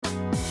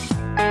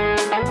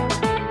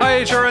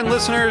HRN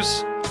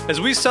listeners.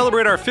 As we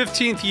celebrate our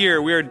 15th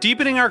year, we are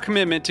deepening our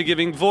commitment to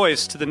giving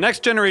voice to the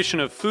next generation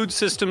of food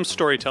systems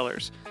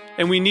storytellers,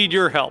 and we need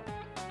your help.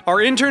 Our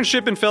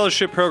internship and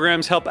fellowship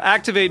programs help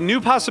activate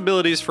new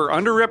possibilities for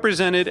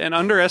underrepresented and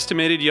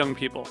underestimated young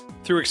people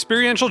through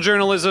experiential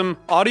journalism,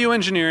 audio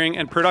engineering,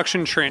 and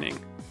production training.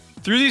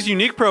 Through these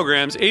unique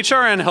programs,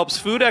 HRN helps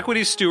food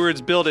equity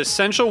stewards build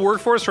essential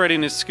workforce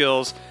readiness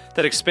skills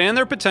that expand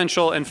their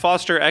potential and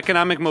foster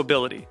economic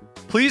mobility.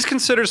 Please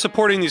consider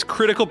supporting these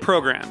critical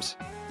programs.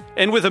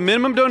 And with a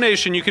minimum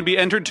donation, you can be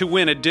entered to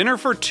win a dinner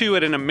for two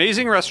at an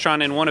amazing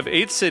restaurant in one of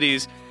 8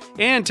 cities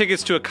and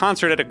tickets to a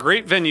concert at a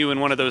great venue in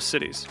one of those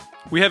cities.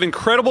 We have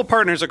incredible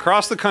partners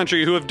across the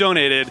country who have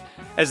donated,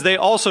 as they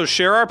also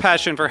share our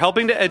passion for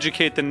helping to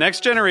educate the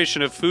next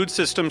generation of food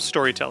systems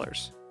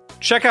storytellers.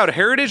 Check out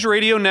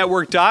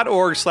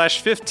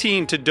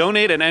heritageradionetwork.org/15 to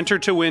donate and enter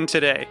to win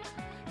today.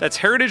 That's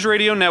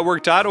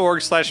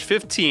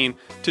heritageradionetwork.org/15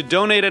 to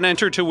donate and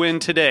enter to win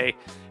today.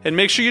 And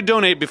make sure you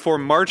donate before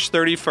March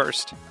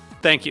 31st.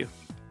 Thank you.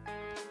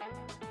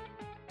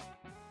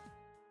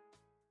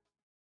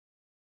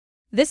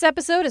 This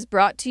episode is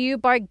brought to you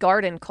by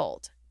Garden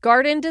Cult,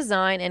 garden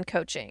design and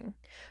coaching.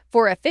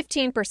 For a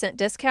 15%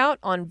 discount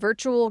on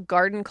virtual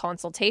garden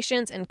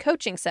consultations and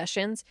coaching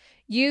sessions,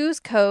 use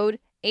code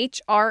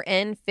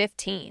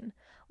HRN15.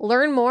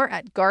 Learn more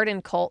at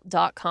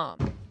gardencult.com.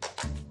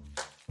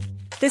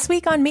 This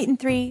week on Meat and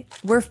Three,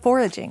 we're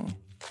foraging.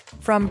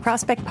 From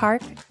Prospect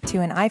Park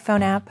to an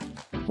iPhone app,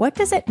 what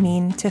does it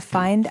mean to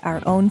find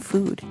our own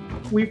food?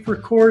 We've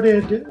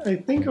recorded, I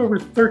think, over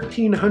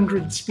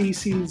 1,300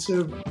 species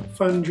of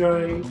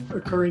fungi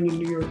occurring in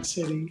New York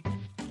City.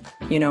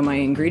 You know, my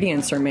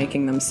ingredients are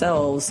making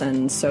themselves,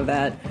 and so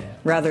that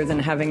rather than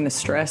having the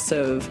stress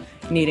of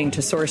needing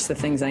to source the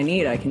things I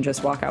need, I can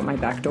just walk out my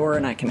back door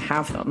and I can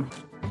have them.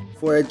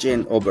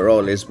 Foraging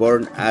overall is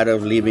born out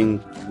of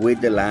living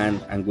with the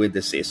land and with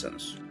the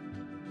seasons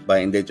by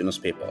indigenous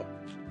people.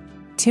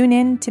 Tune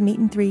in to Meat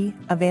and Three,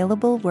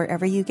 available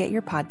wherever you get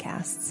your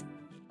podcasts.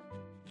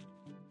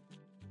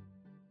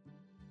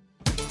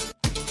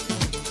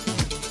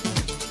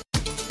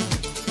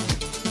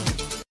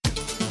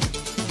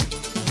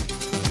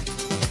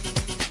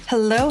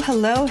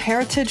 Hello,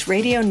 Heritage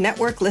Radio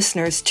Network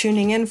listeners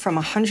tuning in from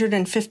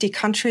 150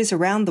 countries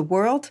around the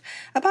world,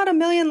 about 1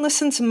 million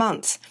listens a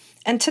month.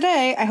 And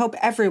today, I hope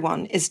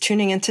everyone is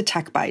tuning into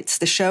Tech Bites,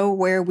 the show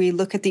where we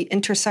look at the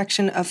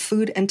intersection of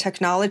food and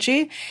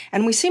technology.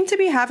 And we seem to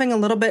be having a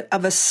little bit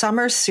of a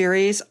summer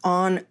series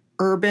on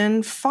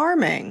urban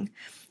farming.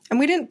 And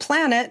we didn't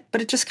plan it,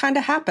 but it just kind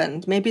of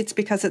happened. Maybe it's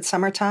because it's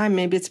summertime.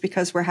 Maybe it's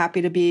because we're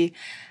happy to be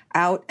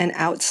out and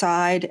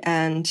outside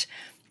and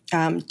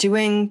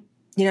doing,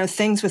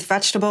 things with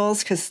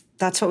vegetables, because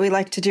that's what we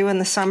like to do in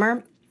the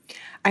summer.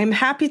 I'm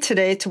happy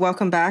today to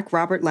welcome back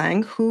Robert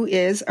Lang, who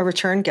is a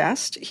return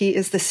guest. He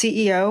is the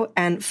CEO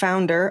and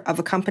founder of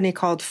a company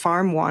called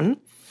Farm.One.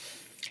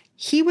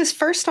 He was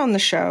first on the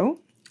show,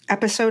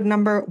 episode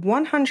number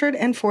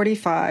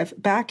 145,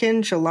 back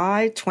in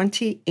July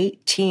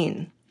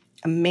 2018.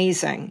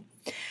 Amazing.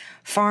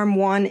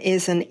 Farm.One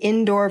is an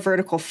indoor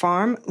vertical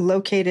farm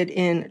located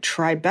in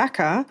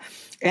Tribeca,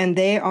 and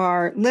they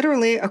are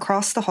literally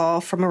across the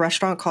hall from a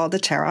restaurant called the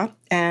Terra.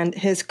 And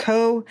his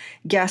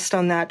co-guest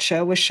on that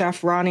show was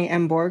Chef Ronnie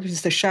Emborg,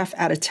 who's the chef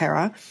at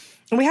Terra.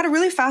 And we had a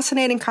really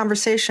fascinating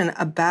conversation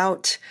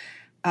about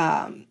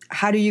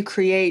how do you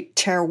create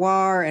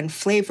terroir and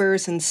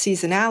flavors and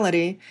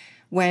seasonality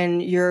when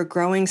you're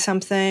growing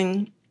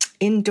something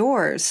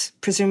indoors,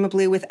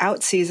 presumably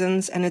without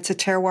seasons, and it's a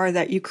terroir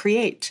that you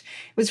create.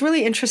 It was a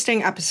really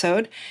interesting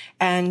episode,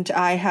 and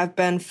I have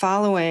been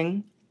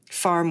following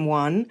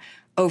Farm.One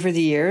over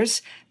the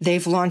years.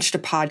 They've launched a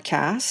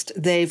podcast.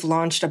 They've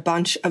launched a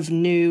bunch of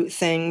new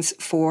things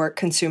for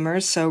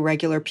consumers so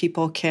regular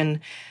people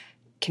can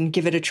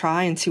give it a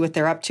try and see what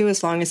they're up to,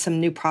 as long as some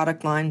new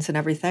product lines and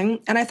everything.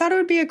 And I thought it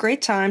would be a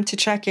great time to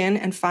check in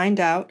and find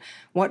out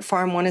what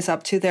Farm.One is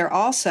up to. They're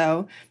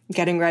also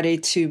getting ready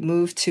to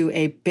move to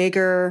a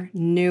bigger,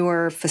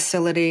 newer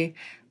facility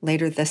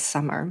later this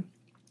summer.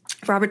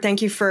 Robert,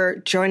 thank you for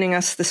joining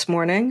us this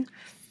morning.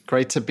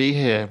 Great to be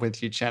here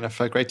with you,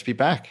 Jennifer. Great to be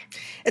back.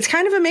 It's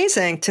kind of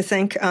amazing to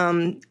think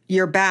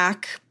you're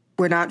back.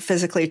 We're not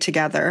physically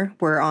together.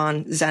 We're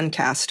on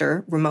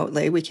Zencastr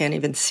remotely. We can't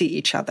even see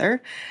each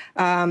other.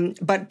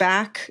 But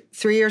back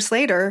 3 years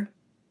later,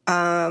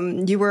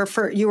 you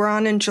were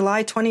on in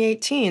July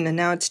 2018, and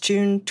now it's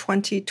June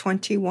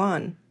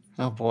 2021.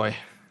 Oh, boy.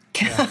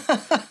 Yeah.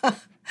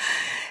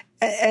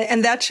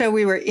 And that show,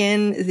 we were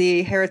in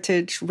the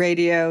Heritage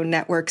Radio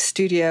Network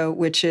studio,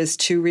 which is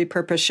 2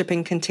 repurposed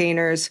shipping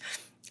containers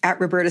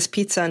at Roberta's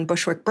Pizza in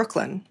Bushwick,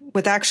 Brooklyn,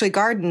 with actually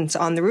gardens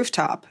on the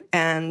rooftop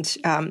and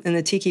in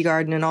the tiki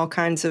garden and all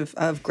kinds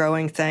of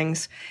growing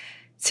things.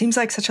 It seems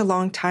like such a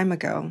long time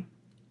ago.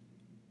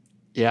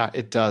 Yeah,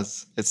 it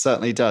does. It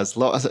certainly does.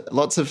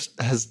 Lots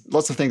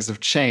of things have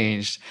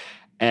changed.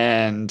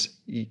 And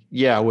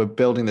yeah, we're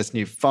building this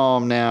new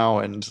farm now,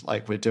 and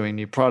like we're doing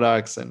new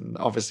products, and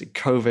obviously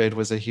COVID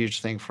was a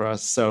huge thing for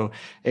us. So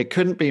it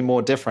couldn't be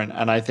more different.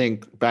 And I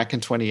think back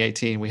in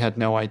 2018, we had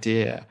no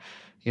idea,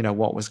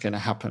 what was going to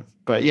happen.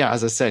 But yeah,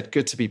 as I said,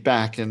 good to be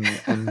back and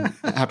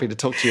happy to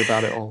talk to you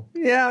about it all.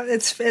 Yeah,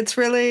 it's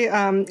really,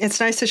 it's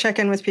nice to check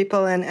in with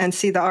people and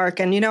see the arc.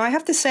 And, I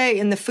have to say,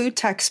 in the food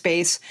tech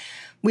space,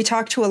 we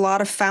talk to a lot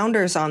of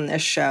founders on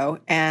this show,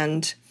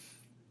 and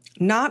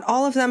not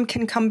all of them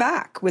can come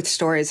back with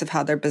stories of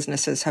how their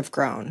businesses have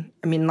grown.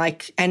 I mean,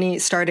 like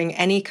starting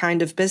any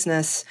kind of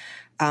business,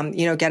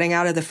 getting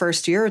out of the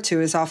first year or two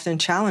is often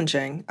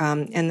challenging.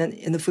 And then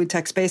in the food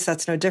tech space,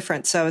 that's no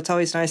different. So it's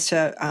always nice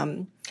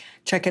to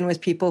check in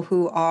with people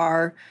who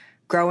are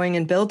growing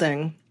and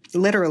building,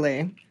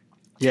 literally.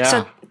 Yeah.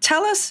 So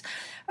tell us,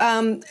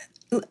 I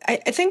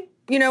think,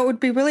 it would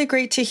be really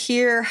great to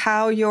hear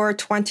how your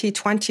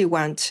 2020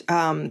 went.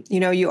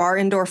 You are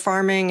indoor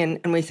farming,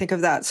 and we think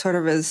of that sort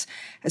of as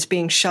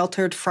being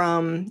sheltered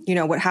from,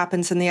 what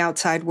happens in the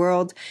outside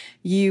world.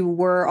 You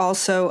were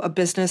also a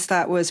business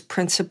that was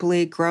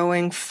principally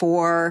growing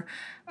for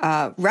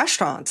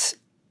restaurants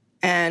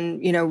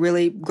and,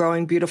 really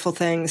growing beautiful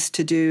things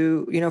to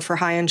do, for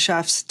high-end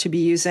chefs to be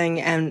using.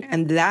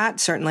 And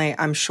that certainly,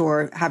 I'm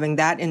sure, having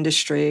that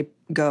industry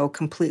go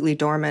completely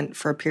dormant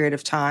for a period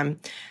of time,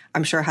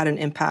 I'm sure had an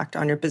impact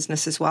on your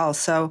business as well.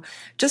 So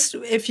just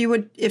if you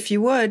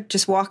would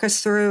just walk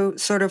us through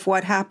sort of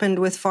what happened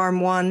with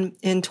Farm.One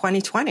in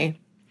 2020.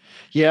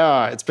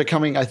 Yeah, it's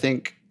becoming, I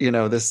think,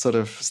 this sort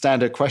of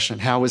standard question.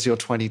 How was your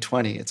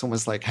 2020? It's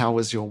almost like, how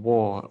was your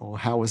war? Or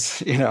how was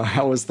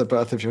the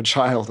birth of your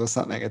child or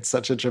something? It's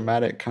such a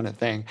dramatic kind of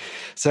thing.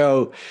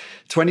 So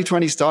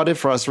 2020 started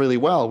for us really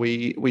well.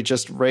 We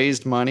just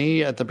raised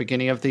money at the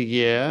beginning of the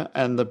year,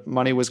 and the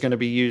money was going to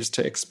be used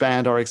to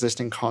expand our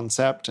existing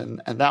concept.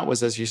 And that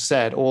was, as you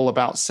said, all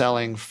about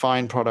selling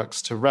fine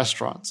products to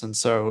restaurants. And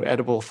so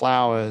edible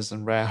flowers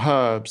and rare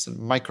herbs and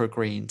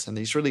microgreens and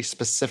these really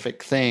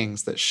specific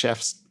things that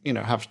chefs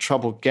have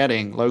trouble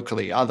getting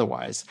locally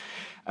otherwise.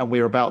 And we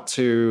were about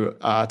to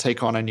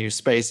take on a new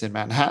space in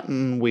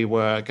Manhattan. We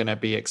were going to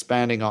be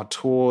expanding our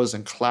tours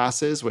and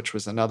classes, which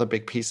was another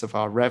big piece of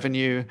our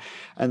revenue.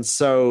 And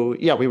so,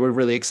 yeah, we were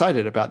really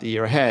excited about the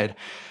year ahead.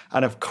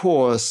 And of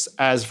course,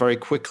 as very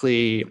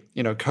quickly,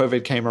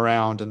 COVID came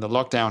around and the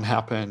lockdown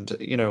happened,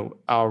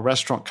 our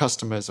restaurant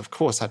customers, of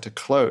course, had to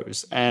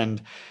close.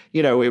 And,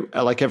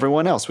 like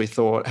everyone else, we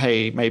thought,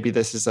 hey, maybe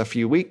this is a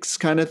few weeks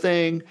kind of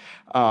thing.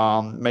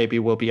 Maybe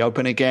we'll be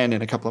open again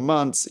in a couple of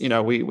months.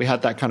 We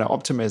had that kind of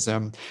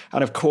optimism.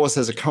 And of course,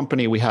 as a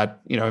company, we had,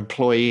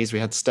 employees, we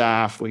had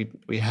staff,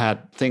 we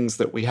had things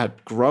that we had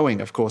growing,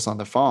 of course, on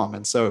the farm.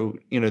 And so,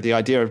 the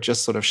idea of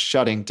just sort of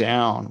shutting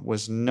down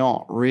was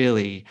not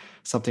really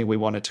something we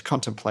wanted to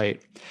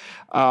contemplate.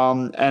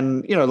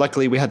 And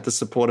luckily we had the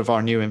support of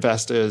our new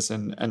investors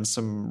and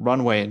some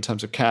runway in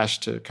terms of cash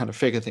to kind of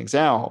figure things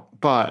out.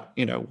 But,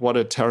 what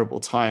a terrible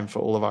time for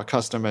all of our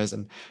customers,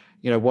 and,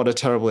 what a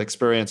terrible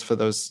experience for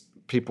those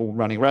people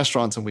running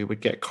restaurants. And we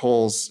would get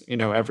calls,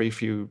 every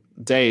few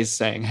days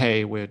saying,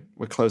 hey, we're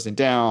closing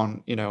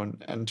down,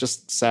 and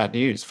just sad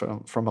news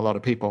from a lot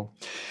of people.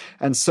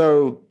 And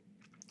so,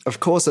 of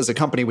course, as a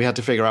company, we had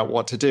to figure out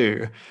what to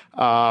do.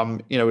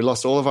 We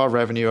lost all of our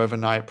revenue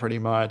overnight, pretty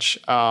much.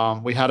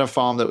 We had a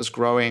farm that was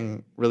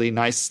growing really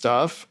nice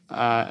stuff.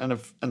 And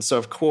so,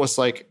 of course,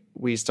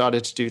 we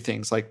started to do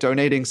things like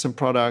donating some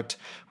product.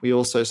 We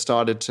also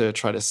started to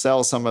try to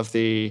sell some of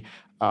the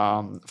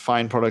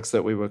fine products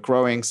that we were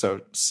growing,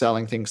 so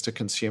selling things to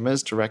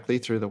consumers directly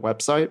through the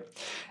website.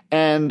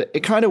 And it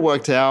kind of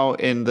worked out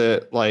in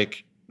that,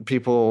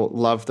 people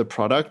loved the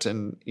product,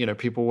 and,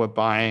 people were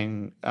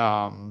buying,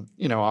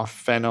 our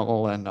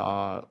fennel and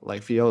our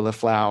viola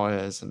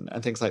flowers and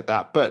things like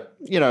that. But,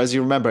 as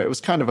you remember, it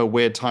was kind of a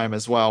weird time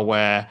as well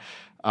where,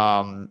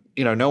 no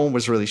one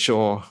was really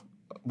sure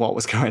what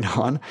was going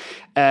on.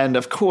 And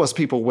of course,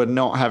 people were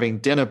not having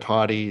dinner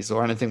parties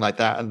or anything like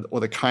that, or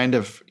the kind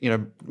of,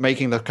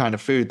 making the kind of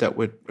food that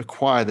would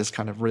require this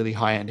kind of really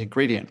high-end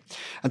ingredient.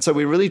 And so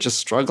we were really just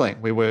struggling.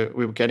 We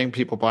were getting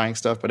people buying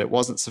stuff, but it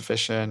wasn't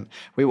sufficient.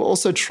 We were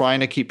also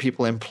trying to keep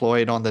people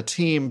employed on the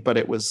team, but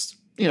it was,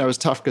 it was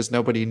tough because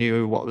nobody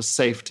knew what was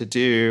safe to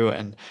do.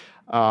 And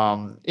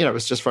it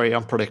was just very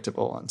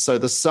unpredictable. And so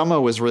the summer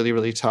was really,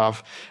 really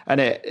tough. And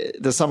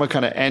the summer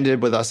kind of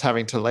ended with us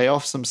having to lay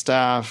off some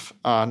staff,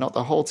 not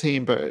the whole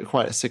team, but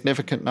quite a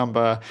significant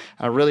number,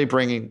 really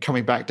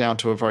coming back down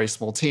to a very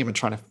small team and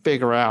trying to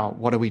figure out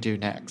what do we do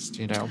next,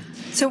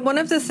 So one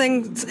of the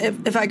things,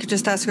 if I could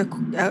just ask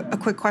a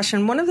quick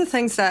question, one of the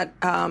things that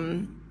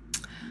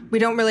we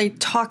don't really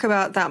talk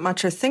about that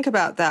much or think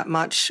about that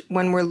much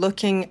when we're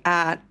looking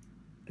at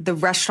the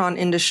restaurant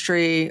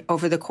industry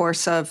over the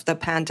course of the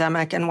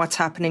pandemic and what's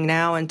happening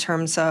now in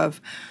terms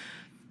of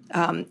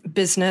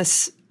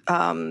business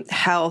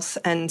health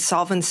and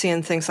solvency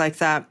and things like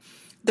that.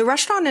 The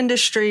restaurant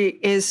industry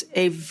is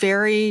a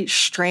very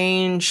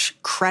strange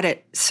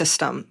credit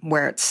system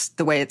where it's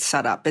the way it's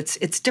set up.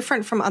 It's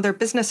different from other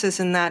businesses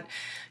in that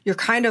you're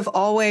kind of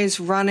always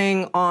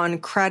running on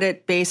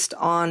credit based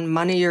on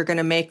money you're going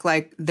to make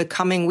like the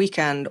coming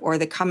weekend or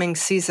the coming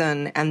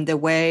season, and the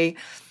way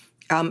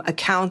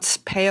accounts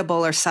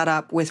payable are set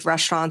up with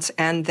restaurants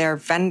and their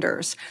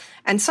vendors.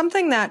 And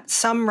something that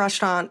some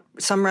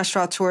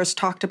restaurateurs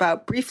talked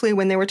about briefly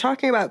when they were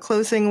talking about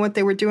closing, what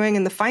they were doing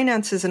and the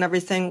finances and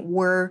everything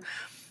were,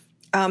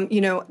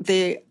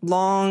 the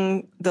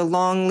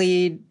long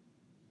lead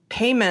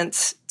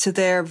payments to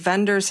their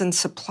vendors and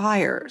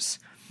suppliers.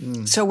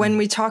 So when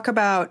we talk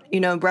about,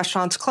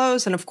 restaurants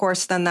close, and of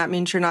course, then that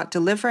means you're not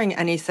delivering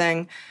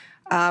anything.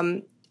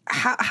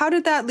 How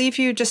did that leave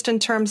you just in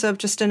terms of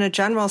just in a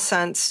general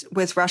sense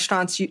with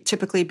restaurants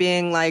typically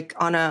being like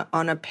on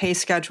a pay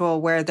schedule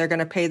where they're going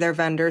to pay their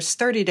vendors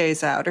 30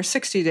 days out or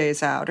 60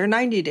 days out or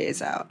 90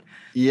 days out?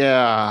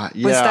 Yeah.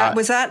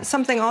 Was that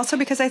something also?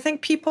 Because I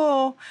think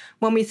people,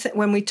 when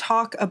we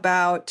talk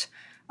about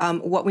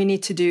what we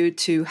need to do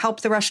to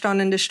help the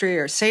restaurant industry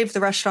or save the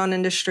restaurant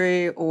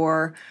industry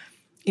or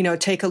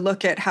take a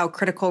look at how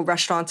critical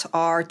restaurants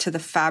are to the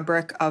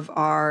fabric of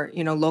our,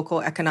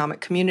 local economic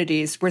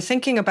communities. We're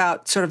thinking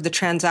about sort of the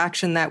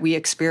transaction that we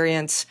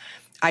experience.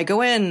 I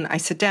go in, I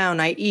sit down,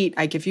 I eat,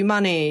 I give you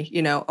money,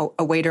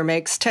 a waiter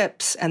makes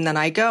tips, and then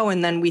I go.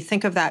 And then we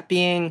think of that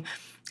being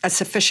a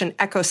sufficient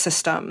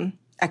ecosystem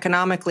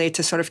economically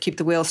to sort of keep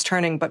the wheels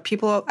turning. But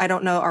people, I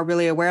don't know, are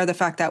really aware of the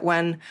fact that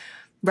when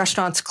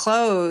restaurants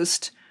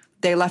closed,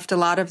 they left a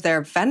lot of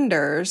their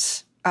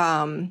vendors,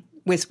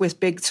 with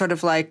big sort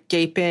of like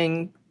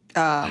gaping,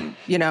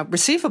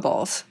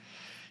 receivables.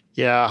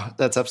 Yeah,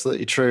 that's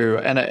absolutely true.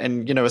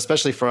 And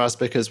especially for us,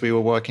 because we were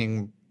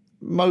working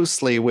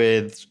mostly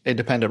with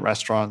independent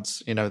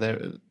restaurants,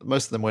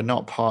 most of them were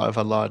not part of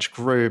a large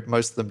group.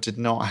 Most of them did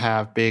not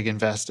have big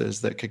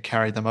investors that could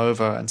carry them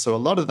over. And so a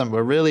lot of them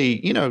were really,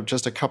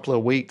 just a couple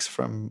of weeks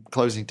from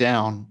closing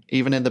down,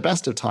 even in the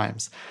best of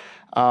times.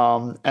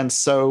 And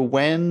so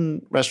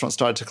when restaurants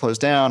started to close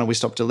down and we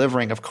stopped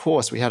delivering, of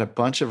course, we had a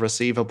bunch of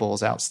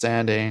receivables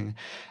outstanding.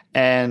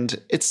 And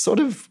it's sort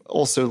of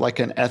also like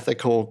an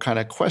ethical kind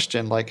of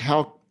question, like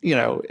how,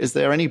 is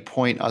there any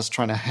point us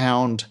trying to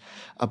hound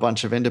a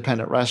bunch of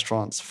independent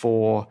restaurants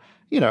for,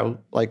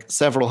 like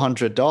several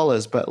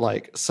 $100s, but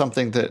like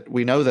something that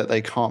we know that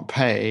they can't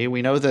pay.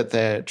 We know that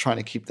they're trying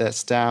to keep their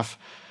staff,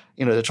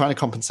 they're trying to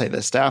compensate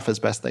their staff as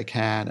best they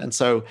can. And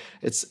so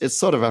it's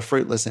sort of a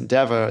fruitless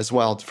endeavor as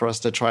well for us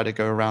to try to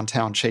go around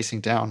town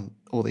chasing down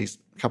all these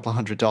couple of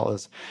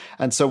 $100s.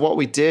 And so what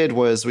we did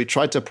was we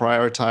tried to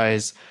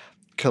prioritize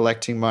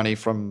collecting money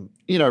from,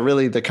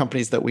 really the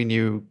companies that we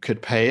knew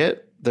could pay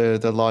it,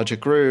 the larger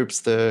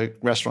groups, the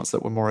restaurants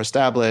that were more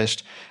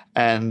established.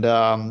 And,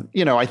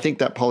 I think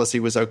that policy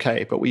was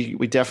okay, but we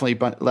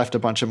definitely left a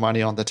bunch of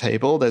money on the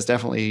table. There's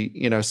definitely,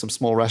 some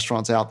small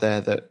restaurants out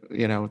there that,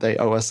 they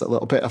owe us a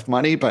little bit of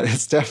money, but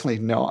it's definitely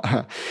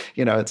not,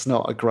 it's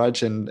not a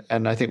grudge. And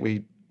I think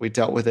we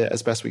dealt with it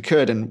as best we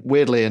could. And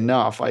weirdly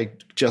enough, I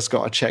just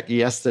got a check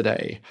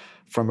yesterday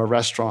from a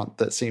restaurant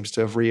that seems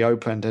to have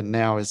reopened and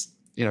now is,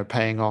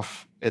 paying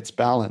off its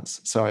balance.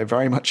 So I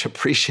very much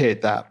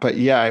appreciate that. But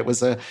yeah, it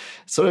was a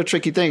sort of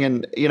tricky thing.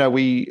 And,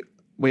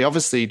 we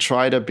obviously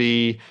try to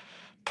be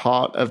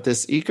part of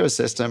this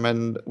ecosystem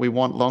and we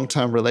want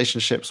long-term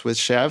relationships with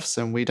chefs,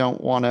 and we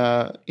don't want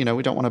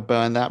to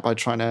burn that by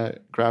trying to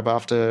grab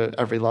after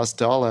every last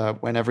dollar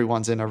when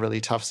everyone's in a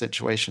really tough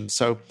situation.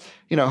 So,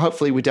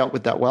 hopefully we dealt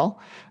with that well.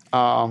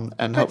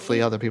 And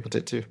hopefully other people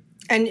did too.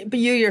 But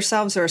you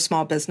yourselves are a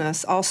small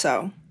business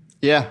also.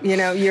 Yeah.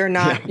 You're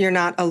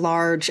not a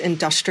large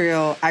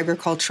industrial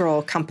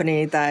agricultural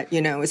company that,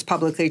 is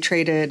publicly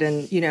traded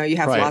and, you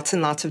have lots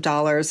and lots of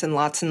dollars and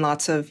lots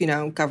of,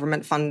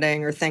 government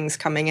funding or things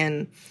coming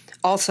in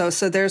also.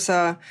 So there's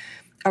a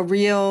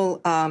real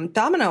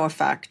domino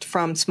effect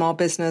from small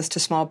business to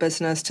small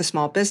business to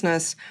small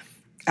business.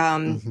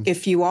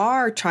 If you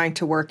are trying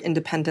to work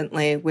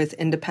independently with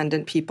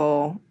independent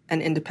people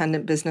and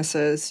independent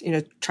businesses,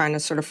 trying to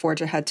sort of forge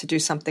ahead to do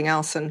something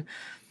else. And,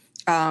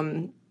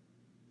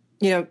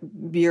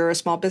 you're a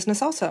small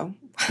business also.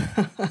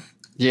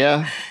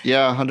 Yeah,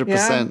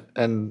 100%.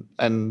 Yeah.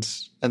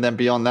 And then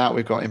beyond that,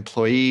 we've got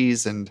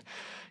employees and,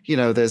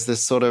 there's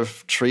this sort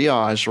of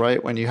triage,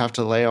 right? When you have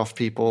to lay off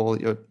people,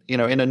 in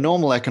a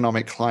normal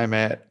economic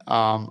climate,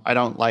 I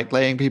don't like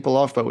laying people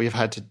off, but we've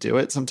had to do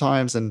it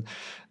sometimes. And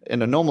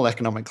in a normal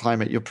economic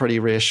climate, you're pretty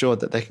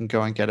reassured that they can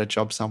go and get a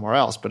job somewhere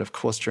else. But of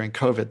course, during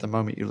COVID, the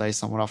moment you lay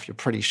someone off, you're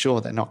pretty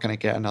sure they're not going to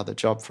get another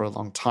job for a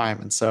long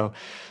time. And so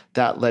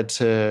that led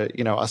to,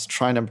 us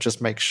trying to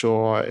just make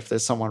sure if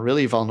there's someone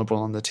really vulnerable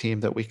on the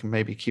team that we can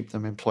maybe keep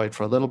them employed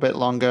for a little bit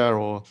longer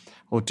or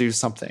do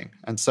something.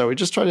 And so we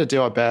just try to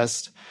do our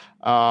best.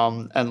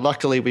 And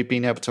luckily, we've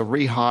been able to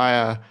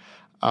rehire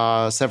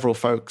several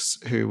folks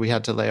who we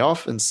had to lay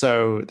off. And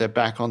so they're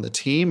back on the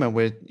team, and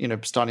we're,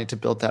 starting to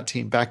build that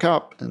team back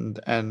up. And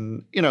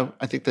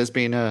I think there's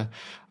been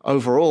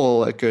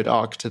overall a good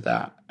arc to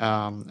that.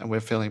 And we're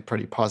feeling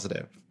pretty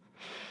positive.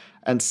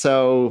 And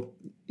so,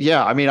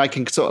 yeah, I mean, I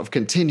can sort of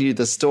continue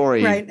the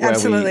story. Right,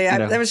 absolutely.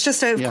 There was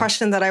just a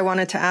question that I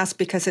wanted to ask,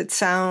 because it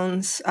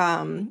sounds,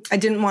 I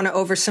didn't want to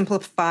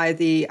oversimplify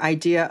the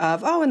idea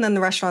of, and then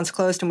the restaurant's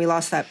closed and we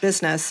lost that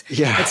business.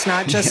 Yeah. It's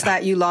not just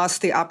that you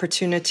lost the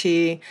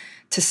opportunity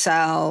to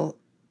sell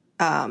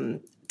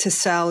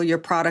your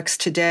products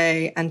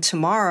today and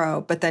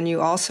tomorrow, but then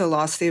you also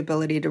lost the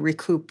ability to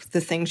recoup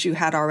the things you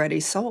had already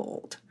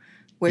sold,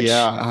 which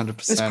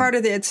 100%. is part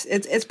of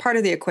it's part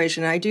of the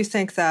equation. And I do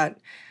think that,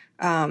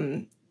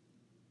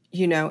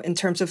 in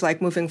terms of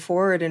like moving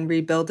forward and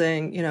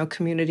rebuilding,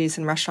 communities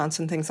and restaurants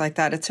and things like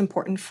that, it's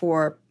important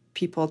for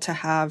people to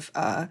have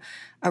a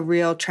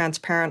real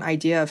transparent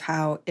idea of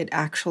how it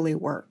actually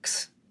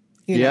works.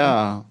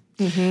 Yeah.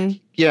 Mm-hmm.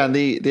 Yeah, and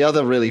the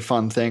other really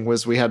fun thing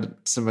was we had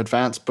some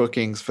advanced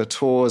bookings for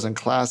tours and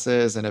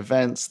classes and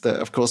events that,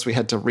 of course, we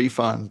had to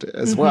refund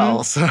as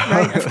well. So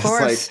right, of it's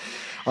course. like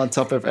on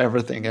top of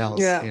everything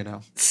else,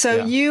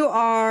 So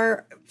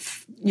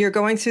you're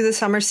going through the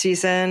summer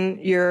season.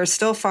 You're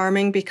still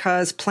farming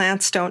because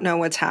plants don't know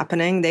what's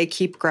happening. They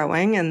keep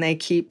growing and they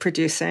keep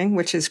producing,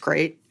 which is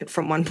great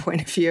from one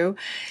point of view.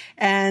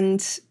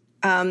 And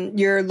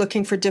you're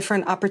looking for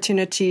different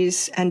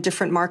opportunities and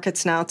different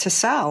markets now to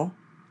sell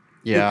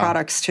your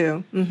products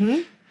to.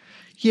 Mm-hmm.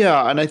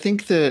 Yeah, and I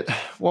think that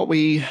what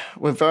we've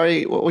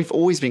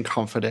always been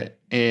confident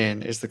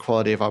in is the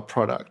quality of our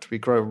product. We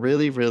grow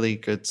really, really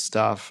good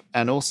stuff,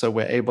 and also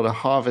we're able to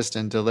harvest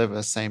and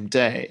deliver same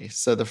day.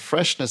 So the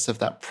freshness of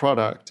that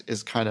product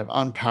is kind of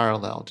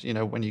unparalleled.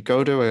 When you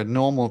go to a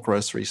normal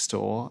grocery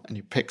store and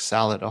you pick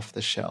salad off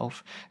the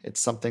shelf, it's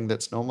something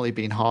that's normally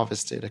been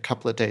harvested a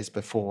couple of days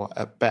before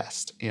at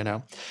best,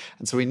 And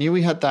so we knew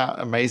we had that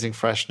amazing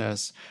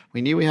freshness.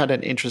 We knew we had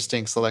an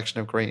interesting selection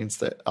of greens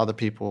that other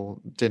people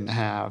didn't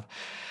have.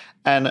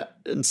 And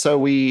so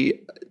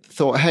we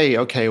thought, hey,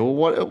 okay,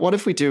 well, what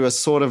if we do a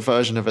sort of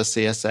version of a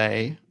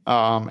CSA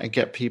and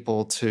get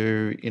people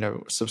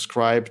to,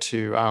 subscribe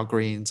to our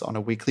greens on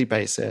a weekly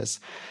basis?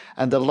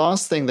 And the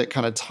last thing that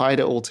kind of tied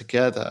it all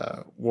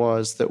together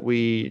was that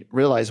we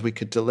realized we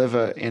could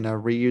deliver in a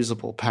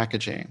reusable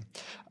packaging.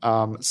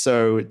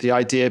 So the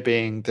idea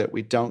being that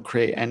we don't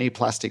create any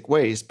plastic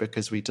waste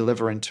because we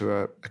deliver into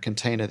a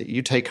container that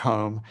you take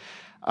home.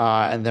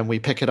 And then we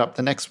pick it up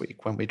the next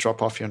week when we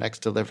drop off your next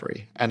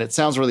delivery. And it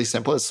sounds really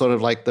simple. It's sort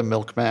of like the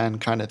milkman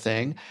kind of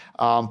thing.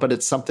 But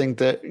it's something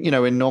that,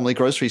 in normally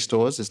grocery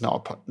stores is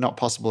not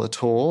possible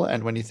at all.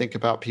 And when you think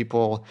about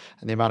people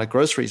and the amount of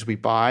groceries we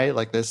buy,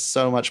 like there's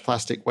so much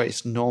plastic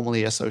waste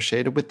normally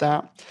associated with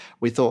that.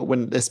 We thought,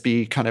 wouldn't this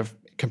be kind of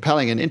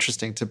compelling and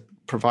interesting to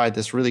provide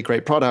this really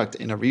great product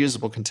in a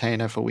reusable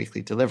container for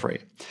weekly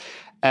delivery?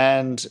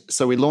 And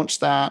so we launched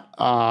that,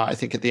 I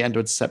think at the end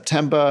of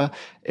September.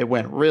 It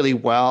went really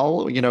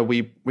well.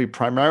 We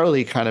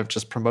primarily kind of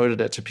just promoted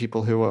it to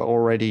people who were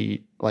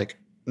already like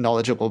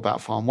knowledgeable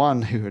about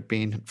Farm.One, who had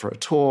been for a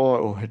tour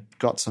or had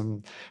got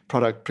some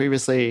product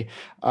previously.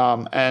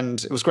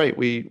 And it was great.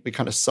 We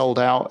kind of sold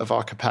out of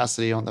our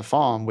capacity on the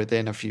farm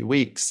within a few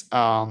weeks.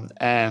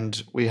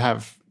 And we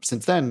have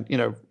since then,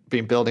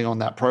 been building on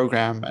that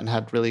program and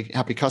had really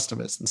happy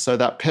customers. And so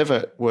that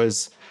pivot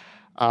was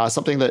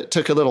something that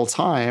took a little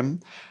time,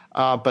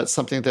 but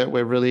something that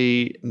we're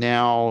really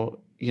now,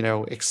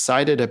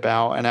 excited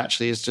about, and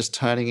actually is just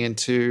turning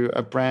into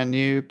a brand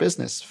new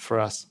business for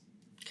us.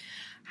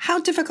 How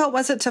difficult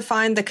was it to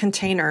find the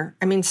container?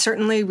 I mean,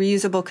 certainly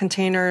reusable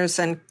containers,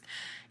 and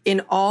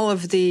in all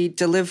of the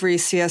delivery,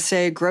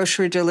 CSA,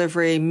 grocery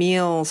delivery,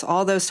 meals,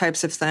 all those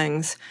types of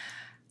things,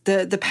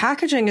 the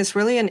packaging is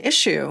really an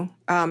issue,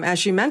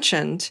 as you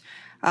mentioned.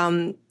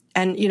 And,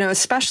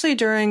 especially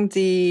during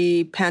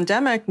the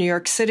pandemic, New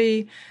York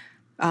City,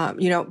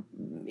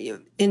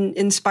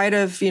 in spite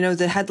of,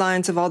 the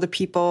headlines of all the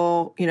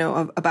people,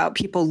 about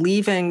people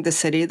leaving the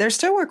city, there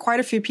still were quite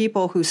a few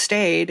people who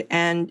stayed.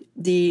 And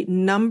the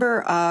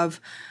number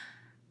of,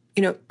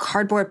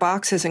 cardboard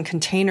boxes and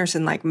containers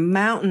and like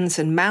mountains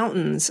and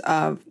mountains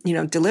of,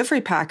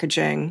 delivery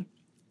packaging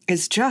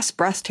is just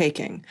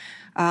breathtaking.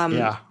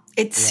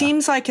 It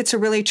seems like it's a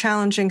really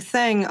challenging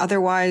thing.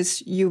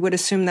 Otherwise, you would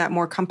assume that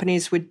more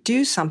companies would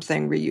do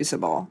something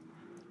reusable.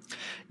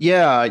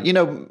 Yeah.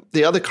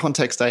 The other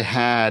context I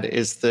had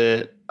is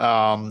that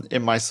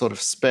in my sort of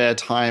spare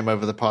time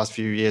over the past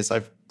few years,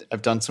 I've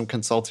done some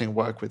consulting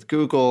work with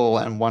Google.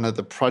 And one of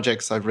the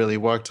projects I've really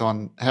worked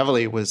on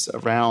heavily was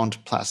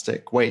around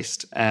plastic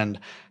waste and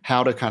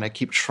how to kind of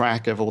keep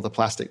track of all the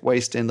plastic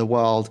waste in the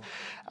world.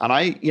 And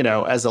I,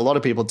 as a lot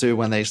of people do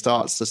when they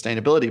start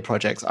sustainability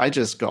projects, I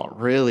just got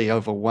really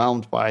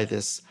overwhelmed by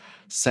this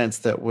sense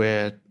that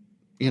we're,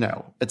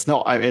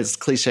 it's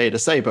cliche to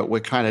say, but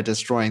we're kind of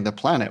destroying the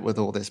planet with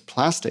all this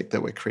plastic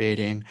that we're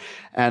creating.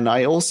 And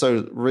I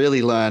also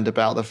really learned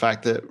about the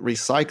fact that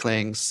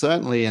recycling,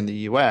 certainly in the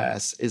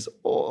US, is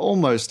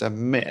almost a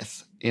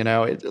myth.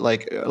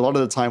 Like a lot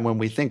of the time when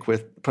we think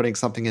we're putting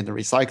something into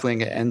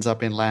recycling, it ends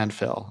up in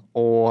landfill,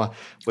 or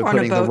we're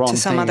putting the wrong to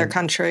some thing other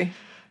country.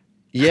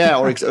 Yeah,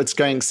 or it's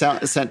going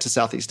sent to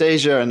Southeast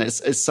Asia, and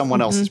it's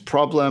someone else's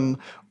problem.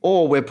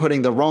 Or we're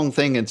putting the wrong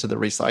thing into the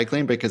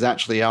recycling because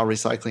actually our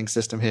recycling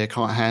system here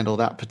can't handle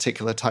that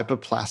particular type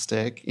of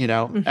plastic,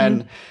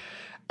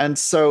 And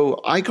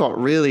so I got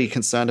really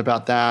concerned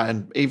about that.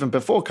 And even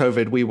before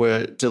COVID, we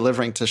were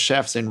delivering to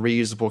chefs in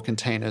reusable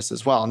containers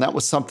as well. And that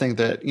was something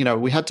that,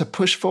 we had to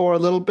push for a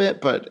little bit.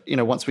 But,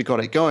 once we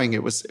got it going,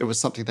 it was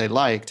something they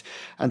liked.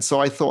 And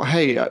so I thought,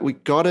 hey, we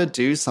got to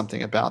do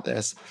something about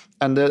this.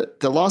 And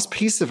the last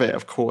piece of it,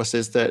 of course,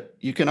 is that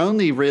you can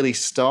only really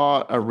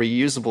start a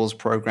reusables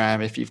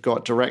program if you've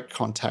got direct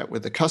contact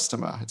with the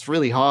customer. It's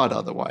really hard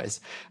otherwise.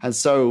 And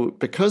so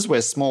because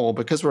we're small,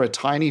 because we're a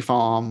tiny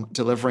farm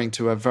delivering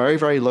to a very,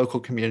 very local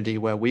community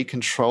where we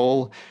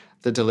control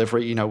the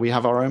delivery, we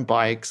have our own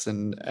bikes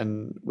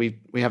and we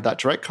have that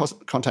direct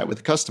contact with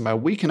the customer,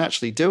 we can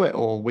actually do it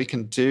all. We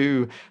can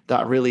do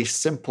that really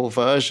simple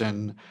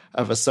version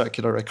of a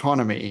circular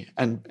economy.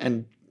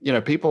 And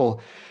people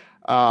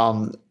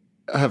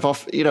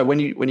have when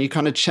you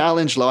kind of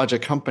challenge larger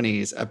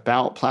companies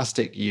about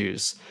plastic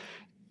use,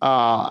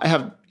 I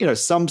have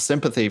some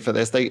sympathy for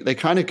this. They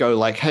kind of go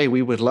like, hey,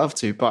 we would love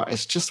to, but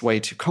it's just way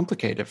too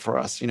complicated for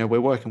us.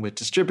 We're working with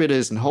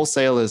distributors and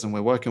wholesalers, and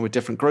we're working with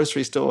different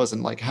grocery stores,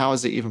 and like, how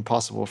is it even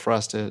possible for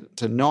us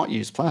to not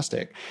use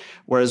plastic?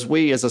 Whereas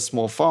we, as a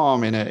small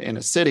farm in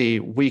a city,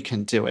 we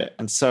can do it.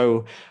 And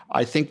so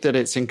I think that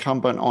it's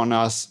incumbent on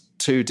us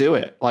to do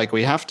it. Like,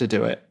 we have to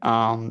do it.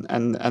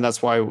 And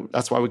that's why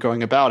we're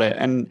going about it.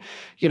 And,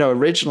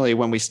 originally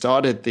when we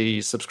started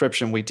the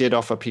subscription, we did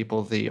offer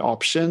people the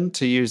option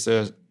to use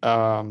a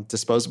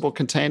disposable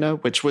container,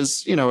 which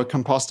was, a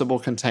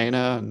compostable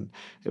container. And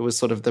it was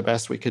sort of the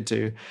best we could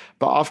do.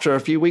 But after a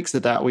few weeks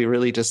of that, we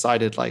really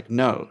decided like,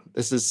 no,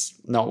 this is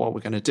not what we're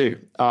going to do.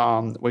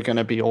 We're going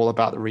to be all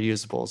about the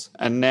reusables.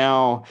 And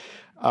now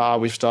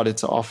we've started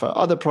to offer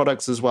other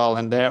products as well,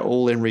 and they're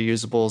all in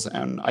reusables.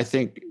 And I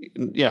think,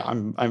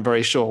 I'm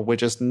very sure we're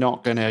just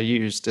not going to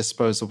use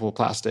disposable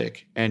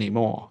plastic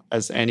anymore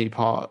as any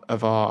part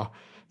of our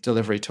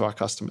delivery to our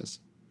customers.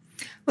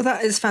 Well,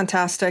 that is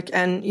fantastic.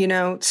 And,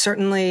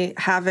 certainly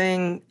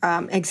having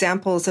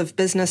examples of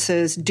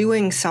businesses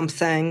doing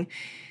something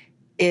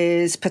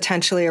is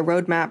potentially a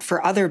roadmap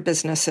for other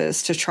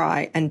businesses to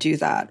try and do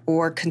that,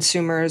 or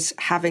consumers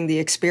having the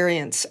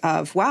experience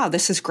of, wow,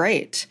 this is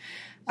great.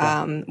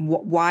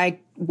 Why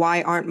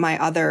aren't my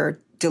other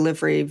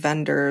delivery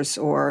vendors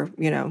or,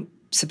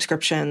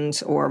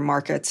 subscriptions or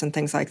markets and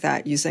things like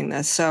that using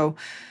this? So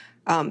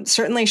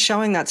certainly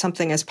showing that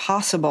something is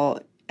possible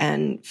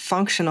and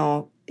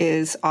functional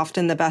is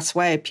often the best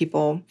way.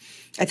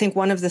 I think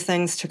one of the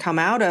things to come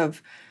out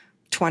of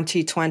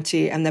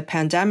 2020 and the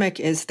pandemic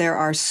is there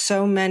are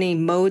so many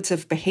modes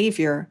of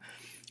behavior,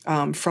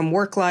 from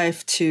work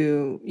life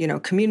to,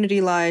 community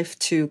life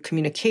to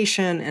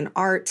communication and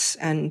arts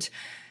and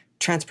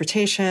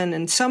transportation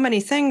and so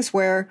many things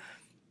where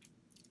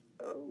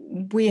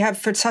we have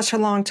for such a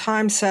long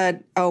time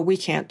said, oh, we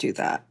can't do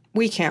that.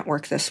 We can't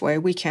work this way.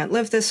 We can't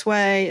live this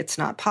way. It's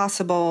not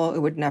possible. It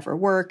would never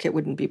work. It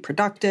wouldn't be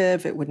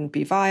productive. It wouldn't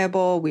be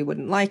viable. We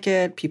wouldn't like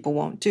it. People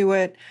won't do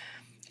it.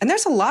 And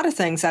there's a lot of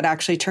things that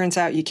actually turns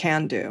out you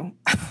can do.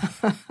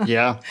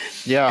 Yeah,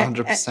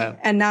 100%.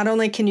 And not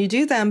only can you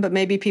do them, but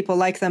maybe people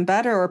like them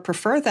better or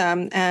prefer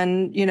them.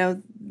 And,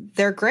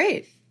 they're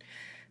great.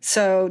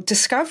 So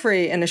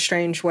discovery in a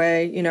strange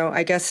way,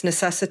 I guess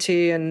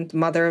necessity and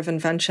mother of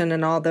invention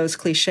and all those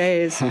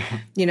cliches,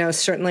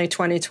 certainly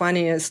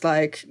 2020 is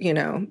like,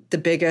 the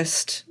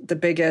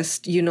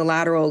biggest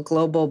unilateral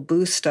global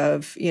boost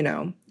of,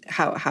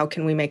 how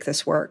can we make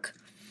this work?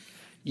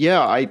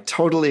 Yeah, I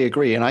totally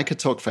agree. And I could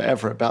talk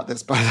forever about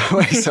this, by the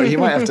way, so you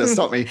might have to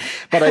stop me.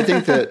 But I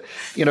think that,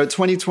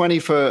 2020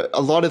 for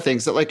a lot of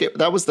things,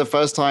 that was the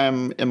first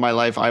time in my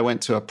life I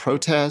went to a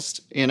protest,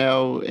 in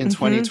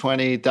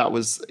 2020. That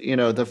was,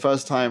 the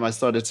first time I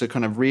started to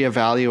kind of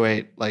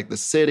reevaluate like the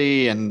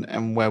city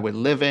and where we're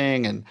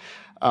living, and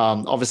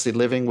obviously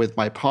living with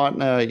my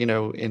partner,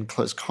 in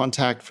close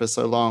contact for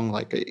so long,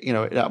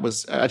 that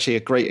was actually a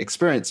great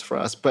experience for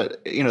us.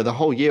 But, the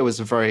whole year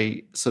was a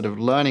very sort of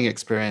learning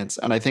experience.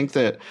 And I think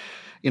that,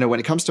 when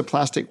it comes to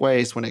plastic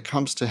waste, when it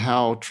comes to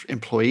how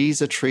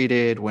employees are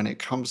treated, when it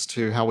comes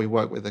to how we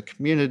work with the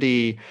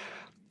community,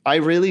 I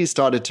really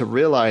started to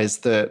realize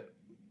that,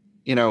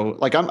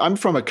 I'm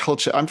from a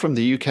culture, I'm from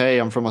the UK,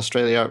 I'm from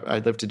Australia, I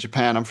lived in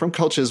Japan. I'm from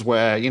cultures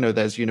where,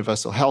 there's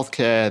universal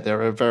healthcare,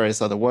 there are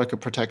various other worker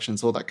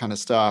protections, all that kind of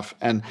stuff.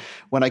 And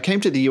when I came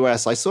to the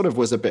US, I sort of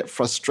was a bit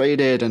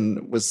frustrated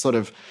and was sort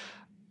of,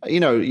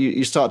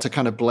 you start to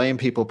kind of blame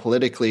people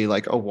politically,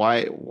 like, oh,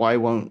 why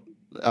won't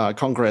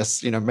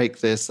Congress, make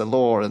this a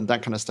law and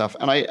that kind of stuff.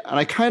 And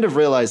I kind of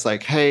realized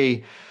like,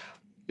 hey,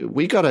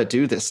 we got to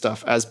do this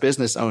stuff as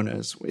business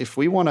owners. If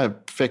we want to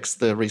fix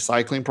the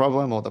recycling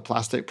problem or the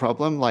plastic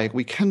problem, like,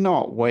 we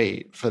cannot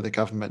wait for the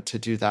government to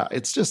do that.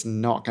 It's just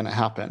not going to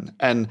happen.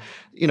 And,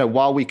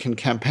 while we can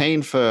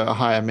campaign for a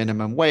higher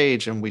minimum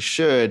wage, and we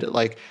should,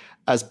 like,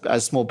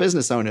 as small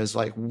business owners,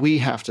 like, we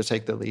have to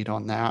take the lead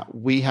on that.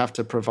 We have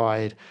to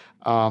provide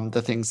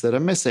the things that are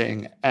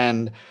missing.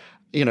 And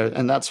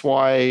and that's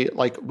why,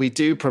 like, we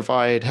do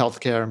provide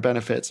healthcare and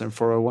benefits and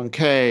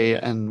 401k,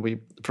 and we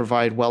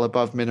provide well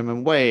above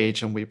minimum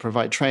wage, and we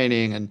provide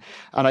training. And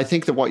I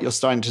think that what you're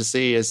starting to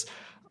see is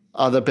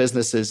other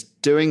businesses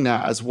doing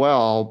that as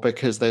well,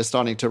 because they're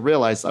starting to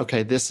realize,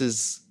 okay, this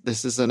is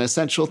an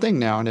essential thing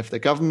now. And if the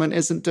government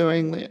isn't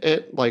doing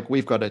it, like,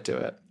 we've got to do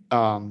it.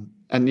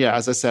 And yeah,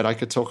 as I said, I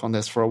could talk on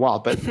this for a while,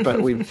 but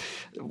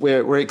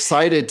we're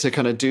excited to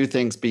kind of do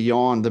things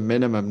beyond the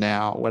minimum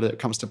now, whether it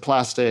comes to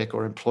plastic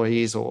or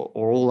employees or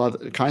all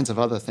other kinds of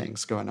other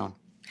things going on.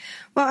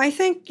 Well, I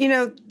think,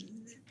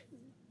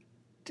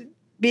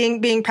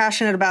 being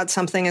passionate about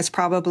something is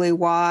probably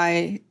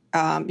why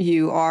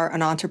you are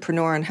an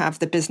entrepreneur and have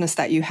the business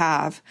that you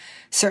have.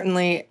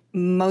 Certainly,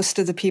 most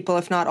of the people,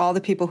 if not all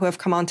the people who have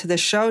come onto this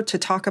show to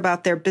talk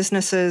about their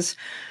businesses,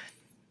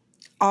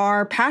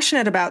 are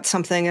passionate about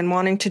something and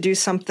wanting to do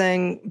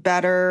something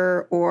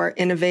better or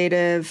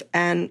innovative.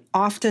 And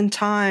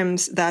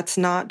oftentimes that's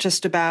not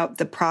just about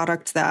the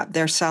product that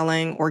they're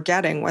selling or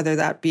getting, whether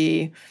that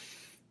be,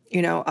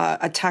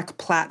 a tech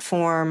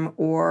platform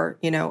or,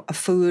 a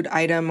food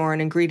item or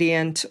an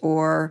ingredient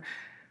or,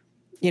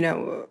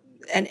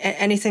 and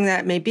anything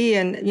that may be.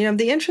 And,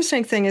 the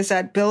interesting thing is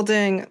that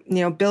building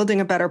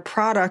a better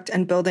product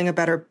and building a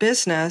better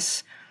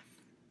business,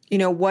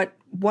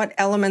 what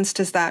elements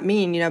does that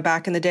mean?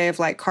 Back in the day of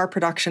like car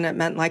production, it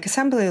meant like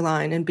assembly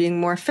line and being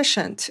more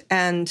efficient.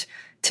 And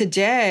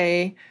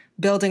today,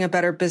 building a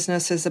better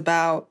business is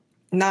about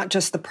not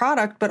just the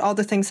product, but all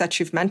the things that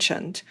you've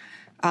mentioned.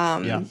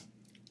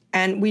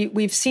 And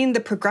we've seen the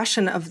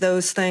progression of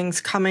those things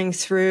coming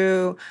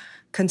through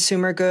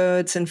consumer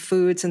goods and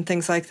foods and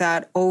things like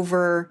that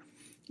over,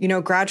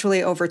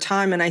 gradually over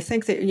time. And I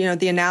think that,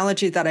 the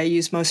analogy that I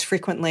use most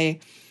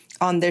frequently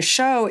on this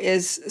show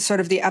is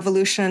sort of the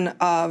evolution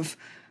of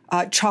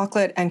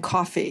chocolate and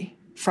coffee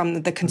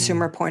from the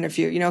consumer point of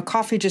view.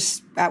 Coffee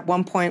just at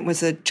one point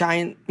was a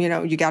giant,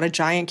 you got a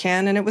giant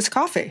can and it was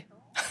coffee.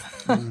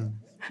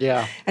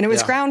 Yeah. And it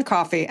was ground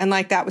coffee. And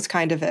like, that was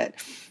kind of it.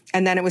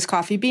 And then it was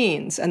coffee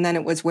beans. And then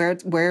it was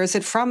where is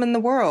it from in the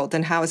world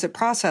and how is it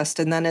processed?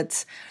 And then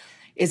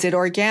is it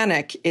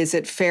organic? Is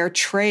it fair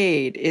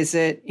trade? Is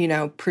it,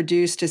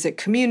 produced? Is it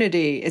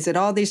community? Is it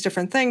all these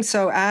different things?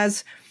 So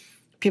as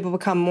people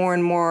become more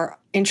and more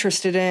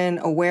interested in,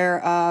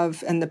 aware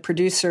of, and the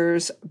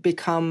producers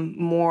become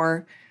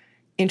more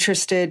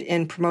interested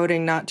in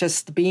promoting not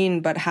just the bean,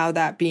 but how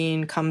that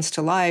bean comes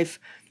to life,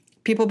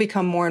 people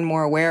become more and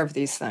more aware of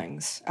these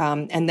things.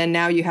 And then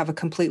now you have a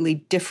completely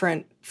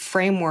different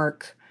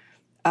framework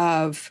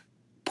of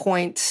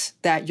points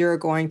that you're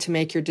going to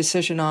make your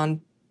decision on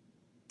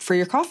for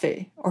your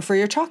coffee or for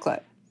your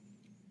chocolate.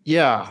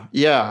 Yeah.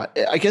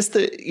 I guess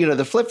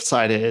the flip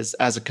side is,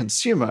 as a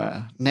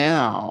consumer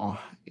now,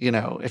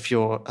 if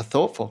you're a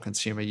thoughtful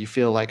consumer, you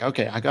feel like,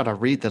 okay, I got to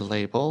read the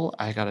label.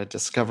 I got to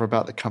discover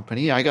about the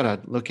company. I got to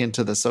look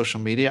into the social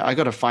media. I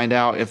got to find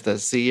out if the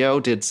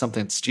CEO did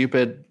something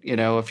stupid,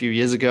 a few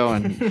years ago.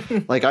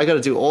 And like, I got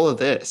to do all of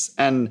this.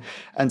 And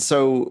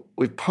so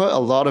we've put a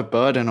lot of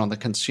burden on the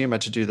consumer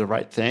to do the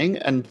right thing.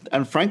 And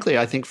frankly,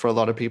 I think for a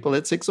lot of people,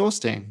 it's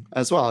exhausting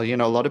as well. A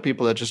lot of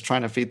people are just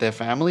trying to feed their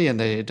family and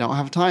they don't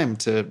have time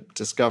to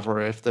discover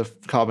if the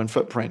carbon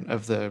footprint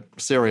of the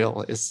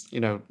cereal is,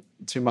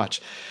 too much.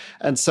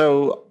 And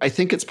so I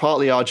think it's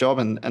partly our job,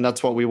 and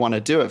that's what we want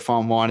to do at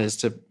Farm.One, is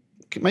to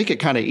make it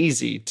kind of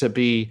easy to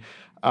be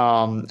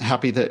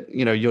happy that,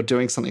 you're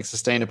doing something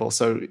sustainable.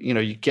 So,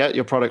 you get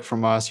your product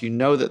from us,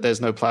 that there's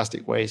no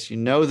plastic waste,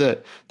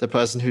 that the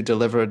person who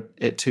delivered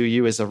it to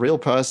you is a real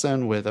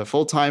person with a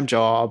full-time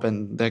job,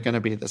 and they're going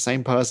to be the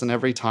same person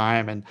every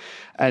time. And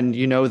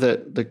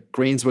that the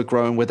greens were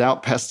grown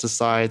without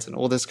pesticides and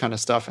all this kind of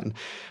stuff. And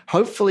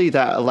hopefully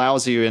that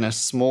allows you in a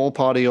small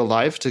part of your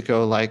life to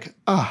go like,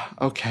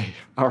 okay,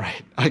 all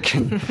right, I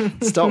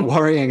can stop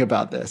worrying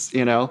about this,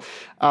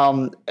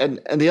 And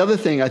the other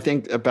thing I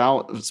think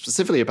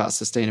specifically about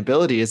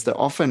sustainability is that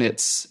often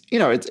it's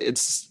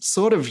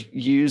sort of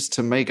used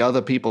to make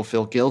other people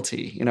feel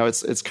guilty.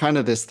 It's kind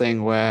of this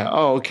thing where,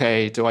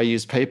 okay, do I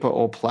use paper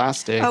or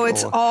plastic? Oh,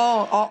 it's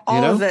all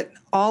of it.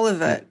 All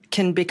of it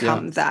can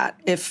become that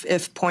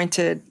if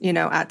pointed,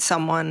 at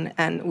someone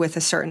and with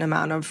a certain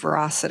amount of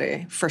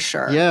veracity, for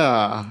sure.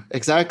 Yeah,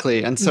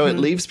 exactly. And so it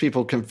leaves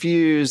people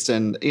confused,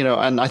 and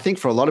and I think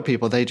for a lot of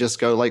people, they just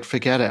go like,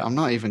 forget it. I'm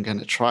not even going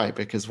to try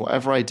because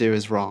whatever I do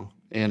is wrong,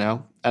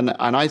 And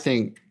I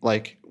think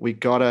like we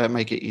gotta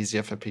make it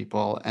easier for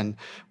people, and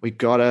we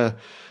gotta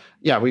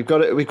yeah, we've got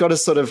to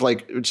sort of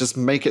like just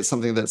make it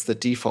something that's the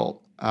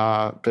default.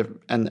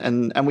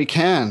 And we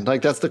can,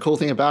 like, that's the cool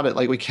thing about it.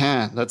 Like, we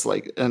can,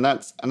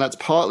 that's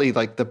partly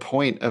like the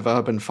point of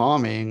urban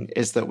farming,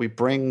 is that we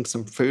bring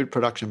some food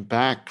production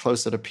back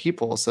closer to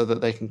people so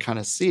that they can kind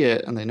of see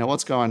it and they know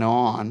what's going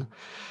on.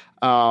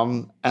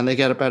 And they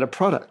get a better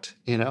product,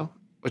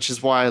 which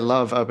is why I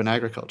love urban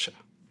agriculture.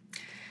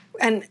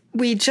 And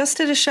we just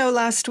did a show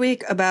last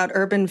week about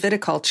urban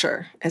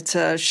viticulture. It's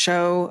a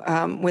show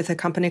with a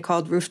company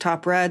called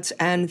Rooftop Reds,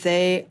 and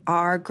they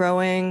are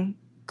growing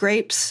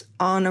grapes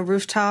on a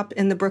rooftop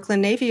in the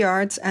Brooklyn Navy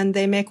Yards, and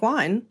they make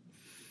wine.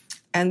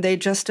 And they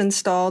just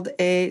installed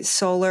a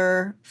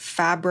solar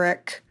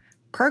fabric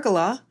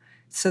pergola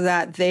so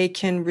that they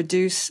can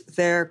reduce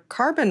their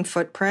carbon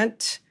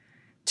footprint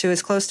to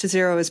as close to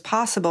zero as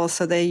possible.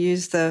 So they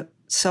use the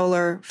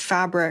solar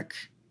fabric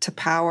to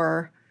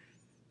power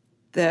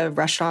the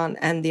restaurant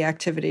and the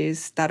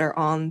activities that are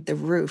on the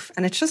roof.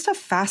 And it's just a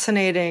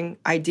fascinating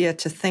idea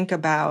to think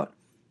about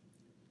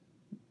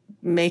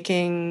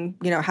making,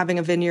 having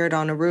a vineyard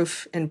on a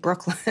roof in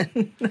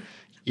Brooklyn.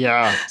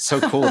 Yeah, so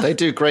cool. They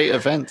do great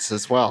events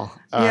as well.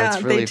 Yeah,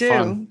 it's really they do.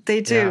 Fun.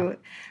 They do.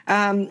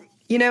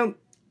 Yeah.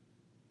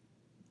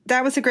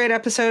 That was a great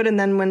episode. And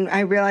then when I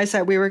realized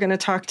that we were going to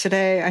talk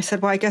today, I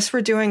said, well, I guess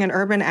we're doing an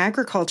urban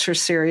agriculture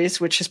series,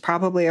 which is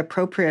probably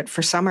appropriate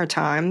for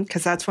summertime,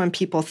 because that's when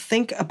people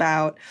think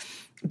about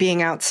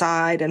being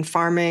outside and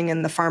farming,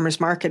 and the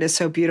farmer's market is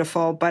so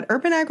beautiful. But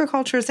urban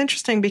agriculture is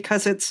interesting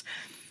because it's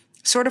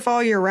sort of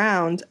all year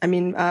round. I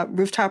mean,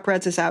 Rooftop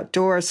Reds is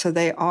outdoors, so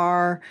they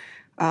are,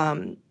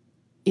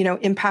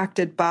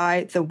 impacted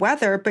by the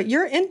weather, but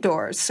you're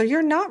indoors, so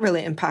you're not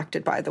really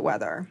impacted by the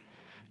weather.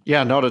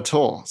 Yeah, not at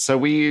all. So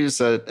we use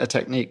a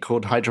technique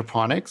called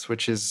hydroponics,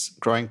 which is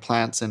growing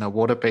plants in a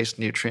water-based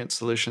nutrient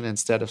solution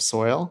instead of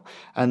soil.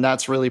 And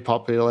that's really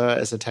popular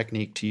as a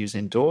technique to use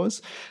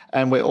indoors.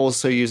 And we're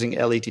also using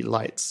LED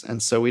lights.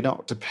 And so we're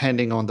not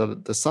depending on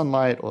the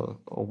sunlight or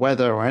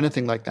weather or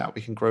anything like that.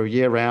 We can grow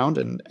year-round.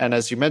 And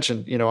as you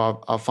mentioned,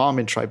 our farm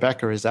in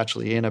Tribeca is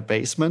actually in a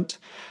basement.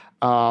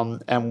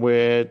 And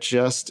we're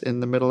just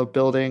in the middle of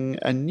building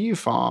a new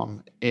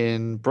farm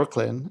in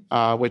Brooklyn,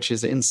 which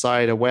is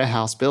inside a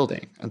warehouse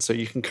building. And so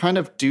you can kind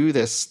of do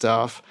this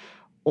stuff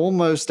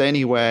almost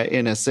anywhere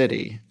in a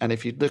city. And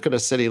if you look at a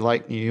city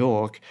like New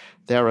York,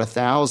 there are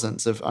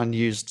thousands of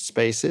unused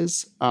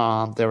spaces.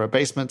 There are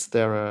basements,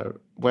 there are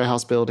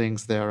warehouse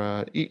buildings, there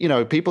are,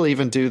 people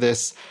even do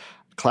this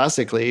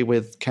classically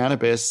with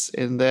cannabis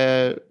in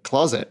their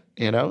closet,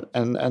 and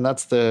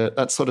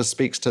that sort of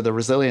speaks to the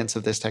resilience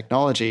of this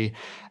technology.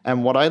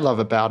 And what I love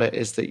about it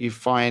is that you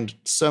find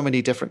so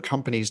many different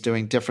companies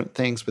doing different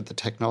things with the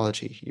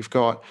technology. You've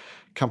got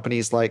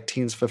companies like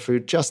Teens for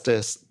Food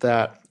Justice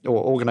or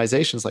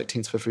organizations like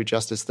Teens for Food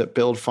Justice that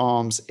build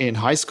farms in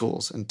high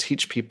schools and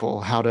teach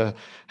people how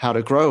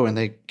to grow, and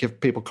they give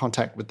people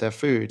contact with their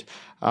food.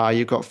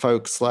 You've got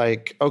folks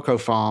like Oko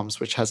Farms,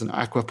 which has an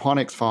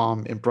aquaponics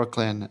farm in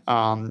Brooklyn,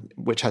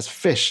 which has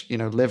fish,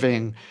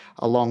 living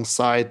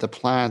alongside the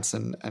plants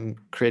and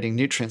creating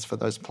nutrients for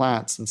those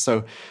plants. And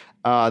so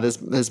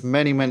there's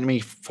many, many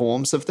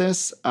forms of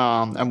this,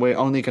 and we're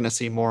only going to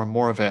see more and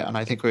more of it. And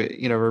I think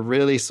we're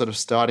really sort of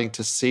starting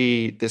to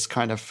see this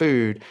kind of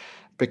food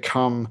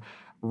become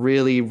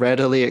really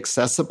readily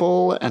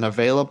accessible and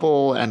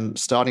available, and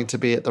starting to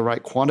be at the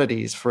right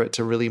quantities for it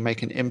to really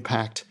make an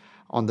impact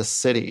on the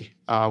city,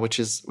 which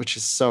is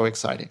so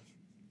exciting.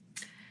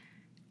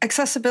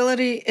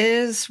 Accessibility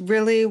is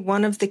really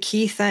one of the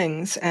key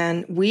things,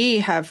 and we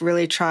have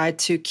really tried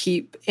to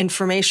keep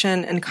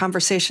information and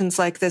conversations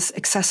like this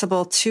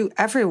accessible to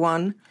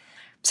everyone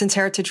since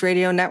Heritage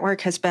Radio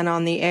Network has been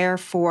on the air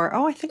for,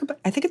 I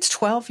think it's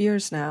 12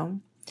 years now.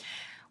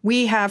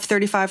 We have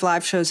 35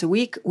 live shows a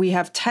week. We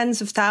have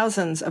tens of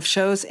thousands of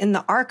shows in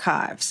the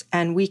archives,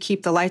 and we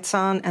keep the lights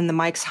on and the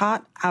mics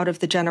hot out of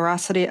the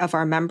generosity of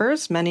our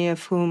members, many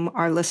of whom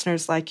are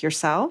listeners like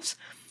yourselves,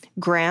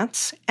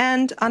 grants,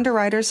 and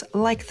underwriters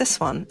like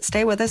this one.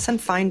 Stay with us and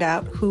find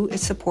out who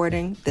is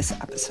supporting this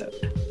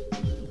episode.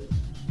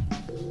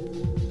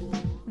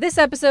 This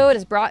episode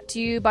is brought to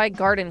you by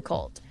Garden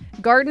Cult,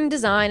 garden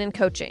design and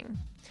coaching.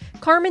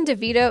 Carmen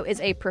DeVito is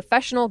a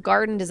professional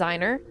garden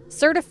designer,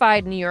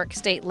 certified New York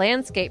State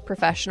landscape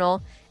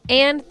professional,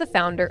 and the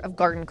founder of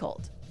Garden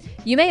Cult.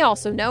 You may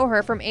also know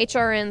her from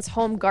HRN's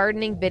home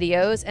gardening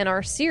videos and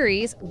our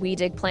series, We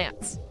Dig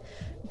Plants.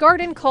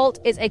 Garden Cult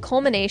is a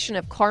culmination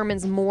of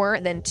Carmen's more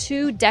than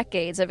 2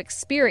 decades of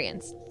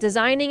experience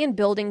designing and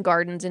building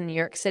gardens in New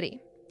York City.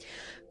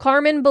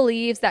 Carmen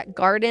believes that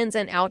gardens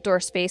and outdoor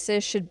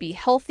spaces should be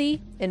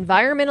healthy,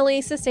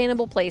 environmentally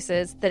sustainable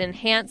places that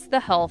enhance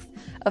the health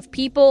of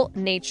people,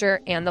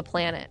 nature, and the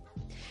planet.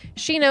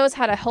 She knows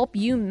how to help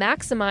you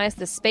maximize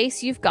the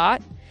space you've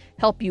got,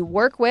 help you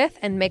work with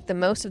and make the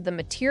most of the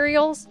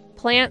materials,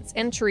 plants,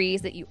 and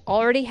trees that you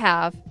already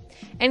have,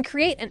 and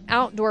create an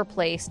outdoor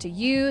place to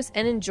use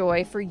and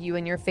enjoy for you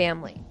and your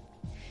family.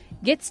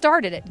 Get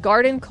started at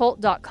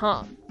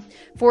gardencult.com.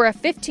 For a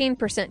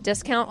 15%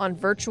 discount on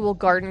virtual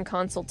garden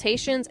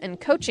consultations and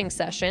coaching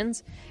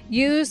sessions,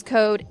 use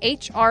code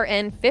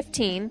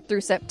HRN15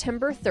 through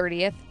September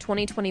 30th,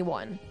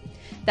 2021.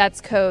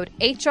 That's code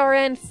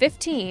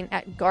HRN15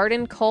 at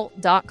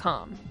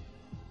gardencult.com.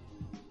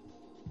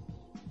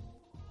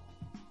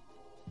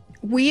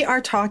 We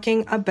are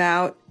talking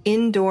about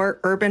indoor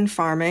urban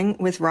farming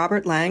with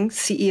Robert Lang,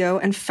 CEO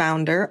and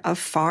founder of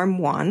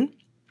Farm.One.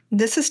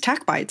 This is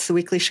Tech Bites, the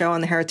weekly show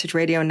on the Heritage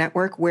Radio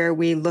Network, where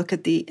we look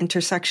at the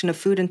intersection of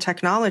food and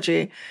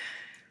technology.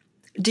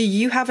 Do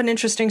you have an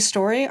interesting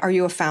story? Are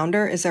you a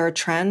founder? Is there a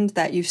trend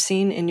that you've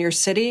seen in your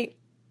city?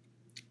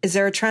 Is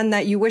there a trend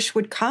that you wish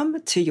would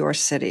come to your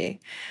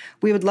city?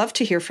 We would love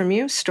to hear from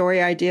you.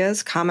 Story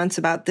ideas, comments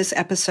about this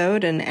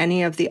episode and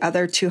any of the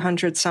other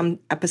 200-some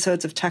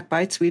episodes of Tech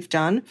Bites we've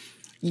done.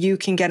 You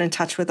can get in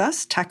touch with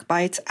us,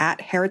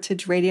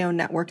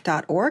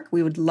 techbites@heritageradionetwork.org.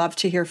 We would love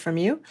to hear from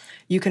you.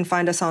 You can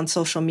find us on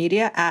social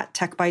media at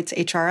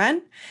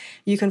TechBitesHRN.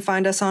 You can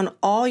find us on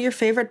all your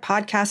favorite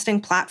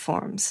podcasting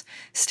platforms,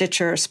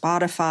 Stitcher,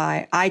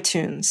 Spotify,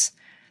 iTunes.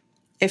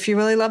 If you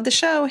really love the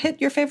show, hit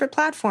your favorite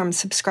platform,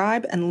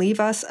 subscribe, and leave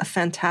us a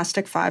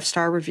fantastic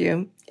 5-star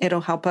review.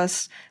 It'll help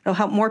us. It'll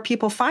help more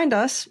people find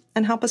us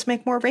and help us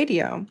make more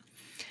radio.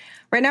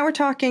 Right now we're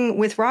talking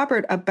with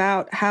Robert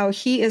about how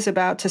he is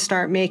about to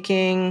start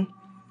making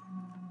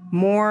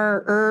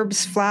more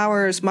herbs,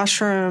 flowers,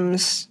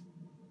 mushrooms,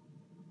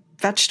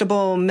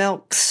 vegetable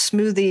milks,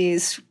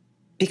 smoothies,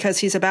 because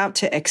he's about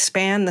to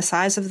expand the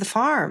size of the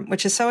farm,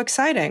 which is so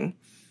exciting.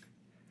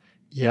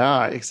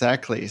 Yeah,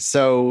 exactly.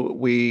 So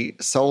we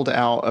sold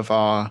out of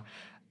our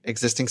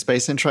existing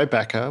space in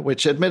Tribeca,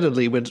 which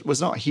admittedly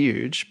was not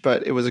huge,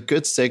 but it was a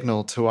good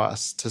signal to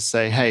us to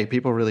say, hey,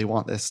 people really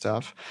want this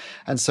stuff.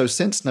 And so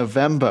since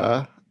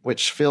November,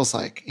 which feels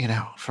like,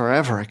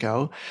 forever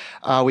ago,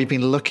 we've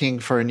been looking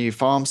for a new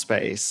farm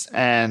space.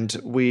 And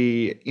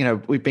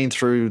we've been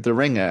through the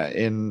ringer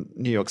in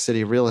New York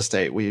City real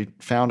estate. We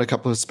found a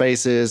couple of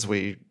spaces,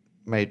 we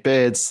made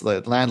bids, the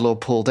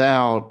landlord pulled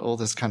out, all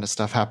this kind of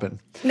stuff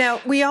happened.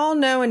 Now, we all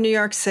know in New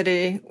York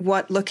City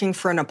what looking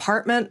for an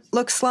apartment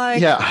looks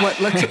like. Yeah.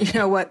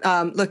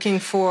 Looking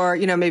for,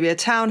 maybe a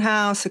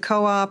townhouse, a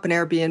co-op, an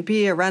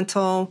Airbnb, a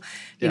rental,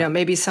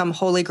 maybe some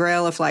holy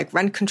grail of like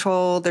rent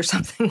controlled or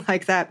something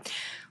like that.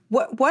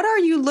 What are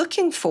you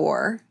looking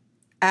for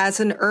as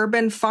an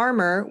urban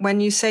farmer when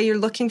you say you're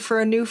looking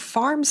for a new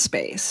farm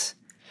space?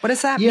 What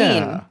does that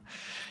mean?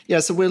 Yeah,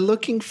 so we're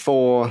looking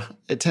for,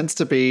 it tends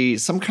to be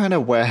some kind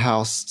of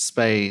warehouse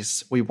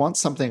space. We want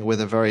something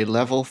with a very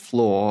level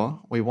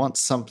floor. We want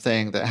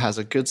something that has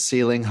a good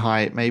ceiling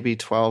height, maybe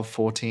 12,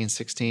 14,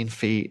 16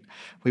 feet.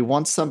 We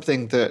want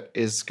something that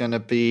is going to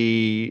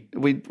be,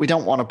 we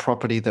don't want a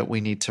property that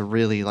we need to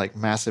really like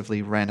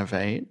massively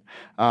renovate.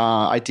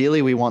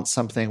 Ideally, we want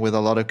something with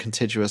a lot of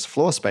contiguous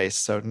floor space,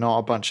 so not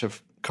a bunch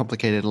of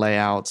complicated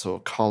layouts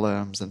or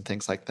columns and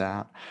things like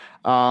that.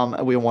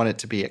 We want it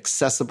to be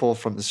accessible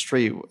from the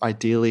street,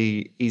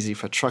 ideally easy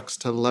for trucks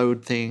to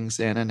load things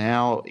in and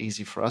out,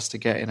 easy for us to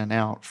get in and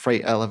out,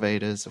 freight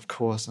elevators, of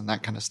course, and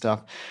that kind of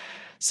stuff.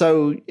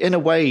 So in a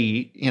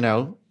way,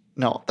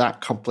 not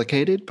that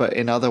complicated, but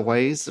in other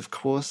ways, of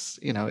course,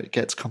 it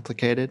gets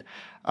complicated.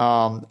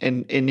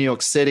 In New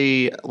York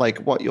City, like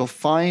what you'll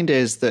find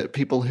is that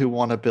people who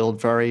want to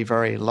build very,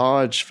 very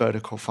large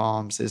vertical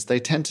farms is they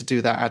tend to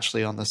do that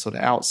actually on the sort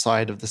of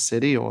outside of the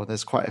city, or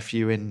there's quite a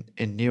few in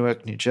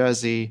Newark, New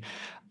Jersey.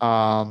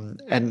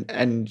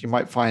 And you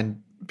might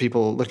find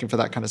people looking for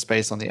that kind of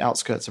space on the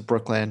outskirts of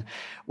Brooklyn.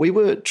 We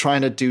were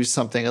trying to do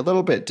something a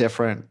little bit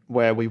different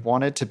where we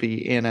wanted to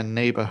be in a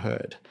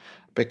neighborhood,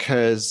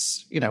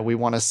 because, we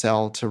want to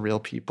sell to real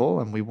people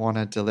and we want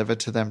to deliver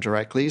to them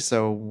directly.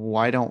 So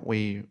why don't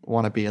we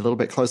want to be a little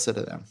bit closer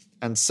to them?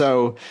 And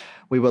so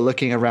we were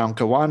looking around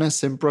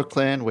Gowanus in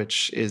Brooklyn,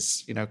 which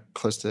is,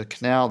 close to the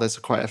canal. There's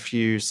quite a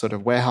few sort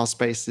of warehouse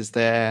spaces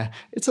there.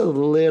 It's a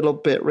little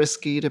bit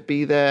risky to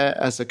be there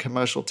as a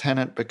commercial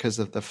tenant because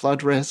of the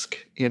flood risk,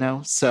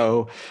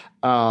 So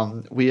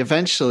we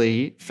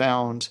eventually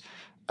found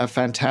a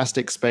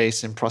fantastic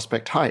space in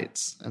Prospect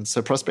Heights. And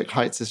so Prospect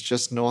Heights is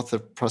just north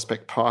of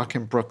Prospect Park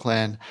in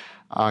Brooklyn,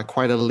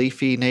 quite a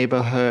leafy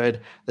neighborhood.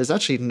 There's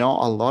actually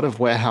not a lot of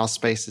warehouse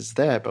spaces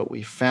there, but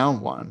we found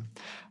one.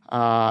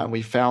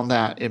 We found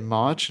that in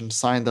March and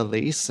signed the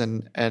lease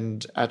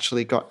and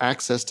actually got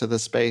access to the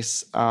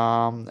space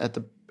at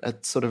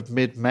sort of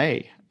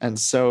mid-May. And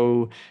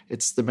so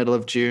it's the middle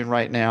of June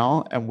right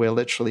now, and we're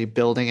literally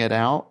building it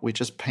out. We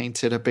just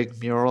painted a big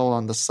mural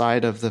on the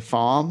side of the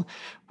farm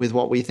with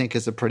what we think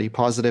is a pretty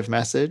positive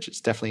message. It's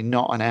definitely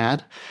not an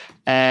ad.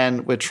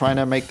 And we're trying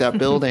to make that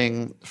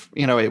building,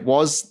 it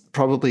was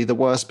probably the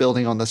worst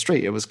building on the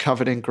street. It was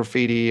covered in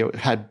graffiti. It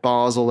had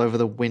bars all over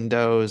the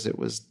windows. It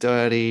was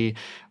dirty.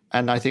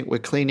 And I think we're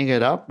cleaning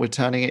it up. We're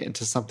turning it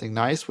into something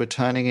nice. We're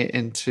turning it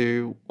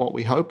into what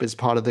we hope is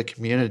part of the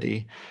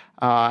community.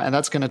 And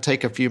that's going to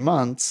take a few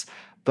months,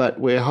 but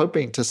we're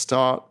hoping to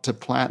start to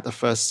plant the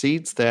first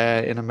seeds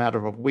there in a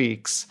matter of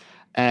weeks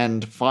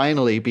and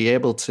finally be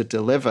able to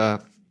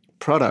deliver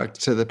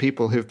product to the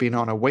people who've been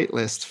on a wait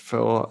list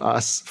for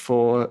us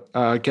for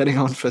getting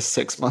on for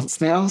 6 months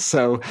now.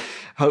 So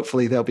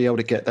hopefully they'll be able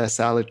to get their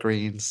salad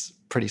greens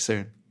pretty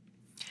soon.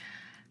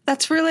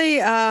 That's really,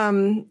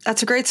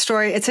 that's a great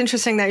story. It's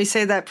interesting that you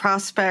say that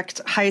Prospect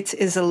Heights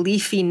is a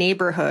leafy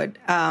neighborhood,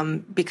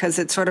 because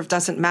it sort of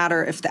doesn't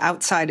matter if the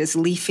outside is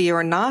leafy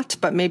or not,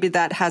 but maybe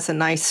that has a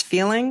nice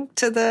feeling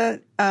to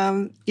the,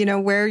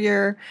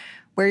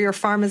 where your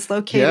farm is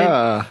located.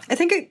 Yeah. I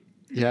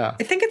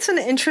think it's an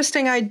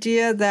interesting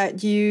idea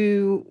that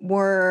you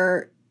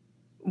were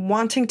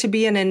wanting to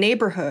be in a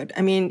neighborhood.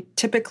 I mean,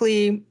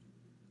 typically,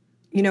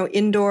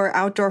 indoor,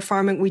 outdoor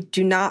farming, we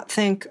do not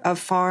think of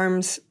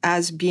farms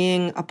as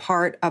being a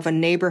part of a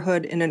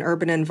neighborhood in an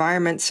urban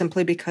environment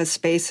simply because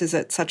space is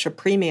at such a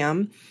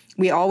premium.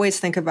 We always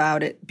think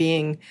about it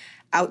being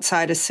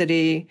outside a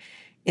city,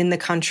 in the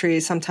country,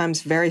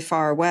 sometimes very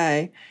far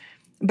away.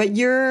 But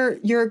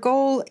your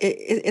goal,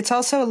 it's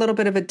also a little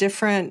bit of a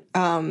different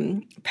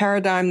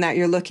paradigm that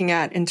you're looking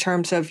at in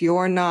terms of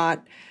you're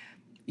not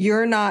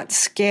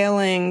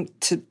scaling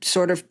to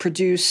sort of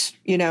produce,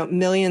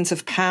 millions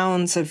of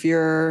pounds of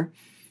your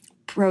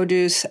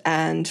produce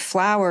and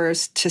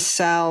flowers to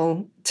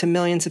sell to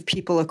millions of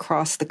people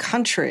across the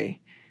country.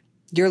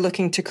 You're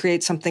looking to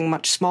create something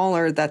much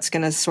smaller that's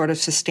going to sort of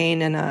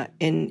sustain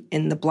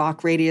in the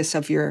block radius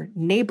of your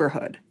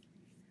neighborhood.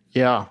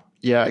 Yeah,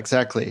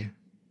 exactly.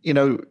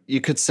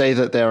 You could say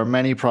that there are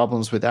many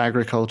problems with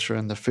agriculture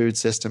and the food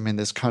system in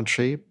this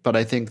country, but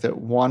I think that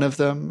one of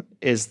them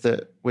is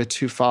that we're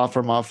too far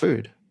from our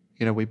food.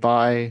 We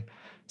buy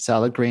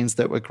salad greens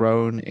that were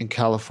grown in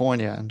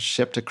California and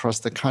shipped across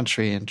the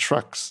country in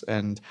trucks,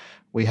 and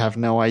we have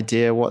no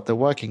idea what the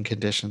working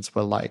conditions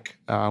were like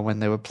when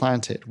they were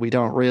planted. We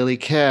don't really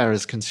care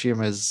as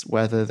consumers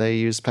whether they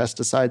use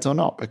pesticides or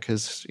not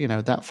because,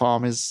 that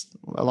farm is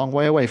a long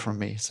way away from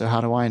me. So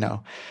how do I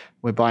know?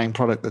 We're buying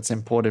product that's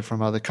imported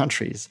from other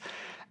countries.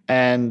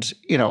 And,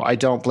 I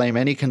don't blame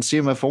any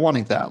consumer for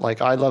wanting that.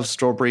 Like, I love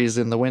strawberries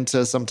in the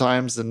winter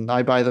sometimes, and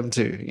I buy them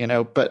too,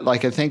 But, I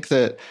think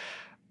that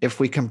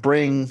if we can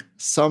bring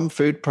some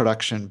food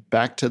production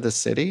back to the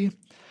city,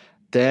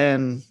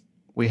 then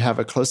we have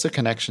a closer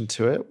connection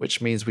to it,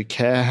 which means we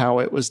care how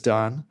it was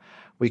done.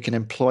 We can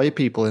employ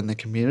people in the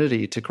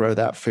community to grow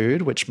that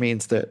food, which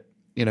means that,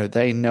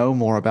 they know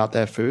more about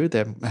their food.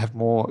 They have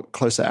more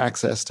closer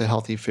access to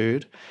healthy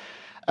food.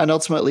 And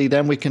ultimately,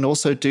 then we can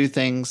also do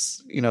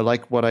things,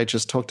 like what I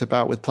just talked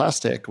about with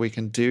plastic. We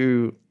can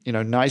do,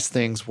 nice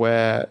things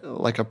where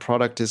like a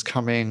product is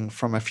coming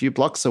from a few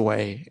blocks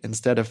away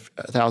instead of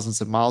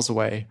thousands of miles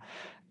away.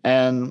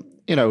 And,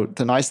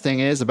 the nice thing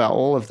is about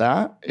all of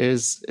that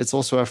is it's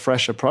also a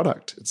fresher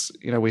product. It's,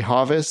 we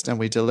harvest and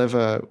we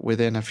deliver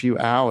within a few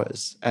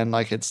hours. And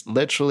it's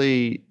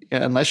literally,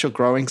 unless you're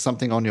growing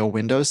something on your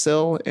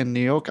windowsill in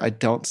New York, I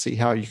don't see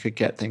how you could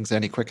get things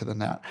any quicker than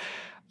that.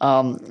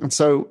 And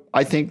so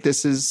I think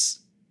this is,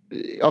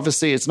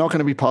 obviously it's not going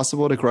to be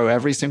possible to grow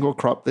every single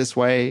crop this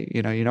way.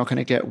 You're not going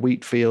to get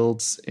wheat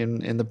fields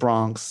in the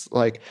Bronx,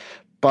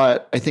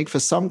 but I think for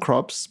some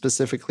crops,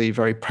 specifically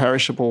very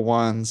perishable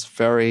ones,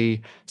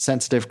 very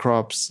sensitive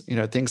crops,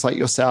 things like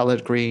your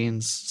salad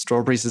greens,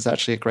 strawberries is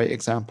actually a great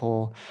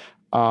example.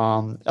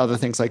 Other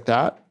things like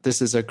that.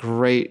 This is a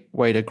great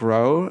way to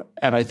grow.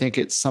 And I think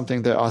it's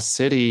something that our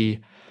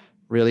city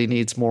really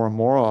needs more and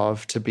more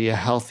of to be a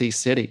healthy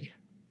city.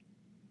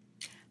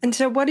 And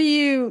so what do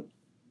you,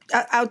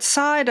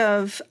 outside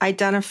of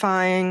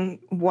identifying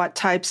what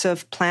types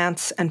of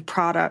plants and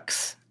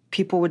products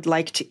people would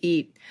like to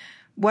eat,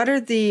 what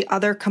are the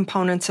other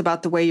components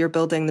about the way you're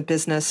building the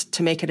business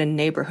to make it a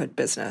neighborhood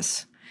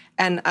business?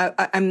 And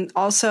I'm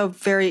also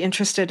very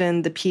interested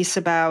in the piece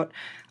about,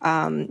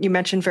 you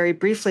mentioned very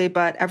briefly,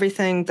 but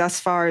everything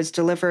thus far is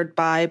delivered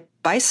by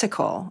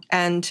bicycle.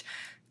 And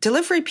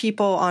delivery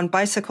people on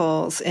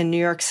bicycles in New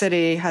York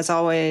City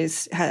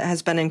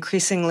has been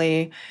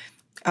increasingly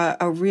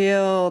a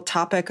real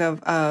topic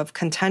of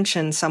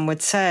contention, some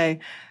would say,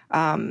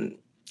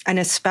 and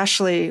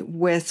especially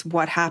with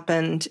what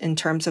happened in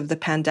terms of the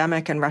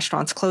pandemic and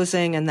restaurants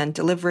closing and then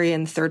delivery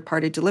and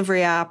third-party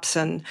delivery apps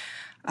and,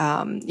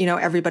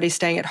 everybody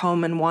staying at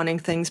home and wanting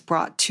things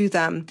brought to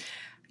them.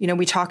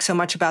 We talk so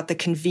much about the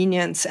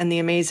convenience and the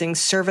amazing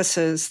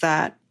services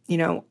that,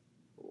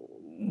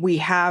 we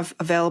have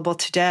available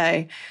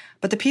today.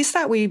 But the piece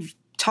that we've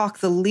talk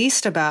the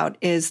least about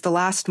is the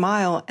last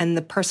mile and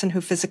the person who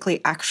physically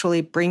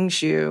actually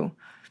brings you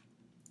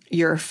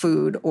your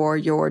food or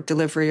your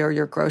delivery or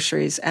your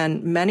groceries.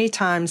 And many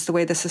times the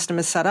way the system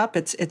is set up,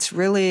 it's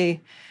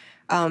really,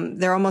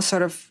 they're almost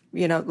sort of,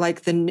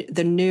 like the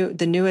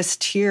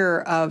newest tier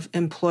of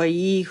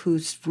employee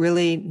who's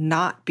really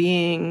not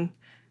being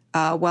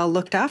well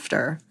looked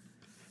after.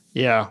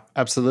 Yeah,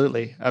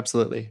 absolutely.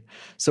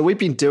 So we've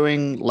been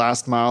doing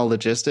last mile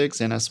logistics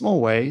in a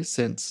small way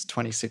since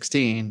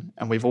 2016,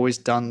 and we've always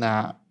done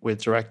that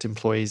with direct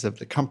employees of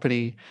the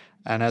company.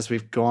 And as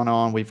we've gone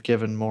on, we've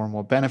given more and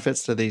more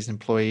benefits to these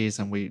employees,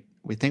 and we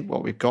think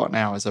what we've got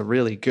now is a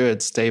really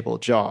good, stable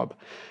job.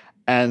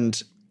 And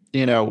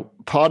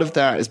part of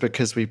that is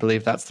because we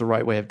believe that's the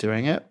right way of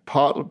doing it.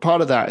 Part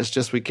of that is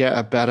just we get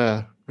a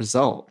better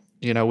result.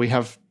 We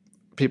have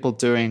people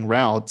doing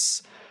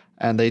routes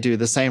and they do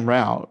the same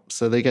route.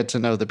 So they get to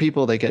know the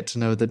people, they get to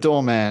know the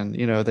doorman,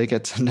 they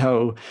get to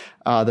know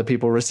the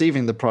people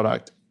receiving the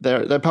product.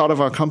 They're part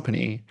of our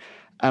company.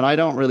 And I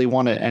don't really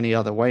want it any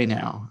other way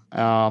now.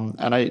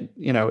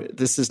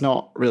 This is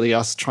not really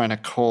us trying to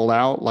call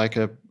out like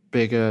a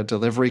bigger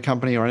delivery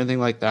company or anything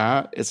like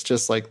that. It's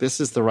just like, this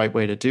is the right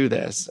way to do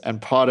this.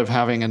 And part of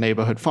having a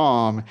neighborhood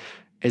farm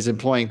is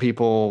employing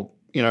people,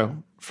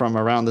 from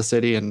around the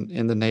city and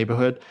in the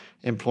neighborhood,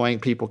 employing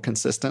people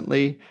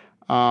consistently.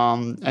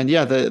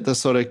 The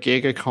sort of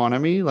gig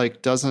economy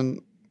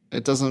doesn't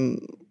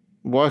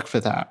work for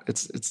that.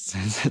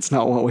 It's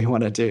not what we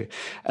want to do.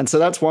 And so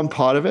that's one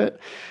part of it.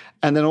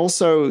 And then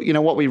also,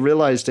 what we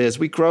realized is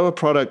we grow a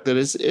product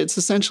it's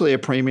essentially a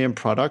premium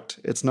product.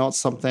 It's not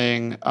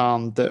something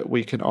that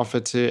we can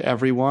offer to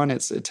everyone.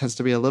 It tends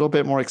to be a little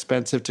bit more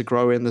expensive to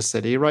grow in the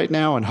city right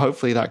now. And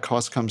hopefully that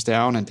cost comes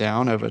down and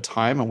down over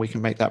time and we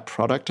can make that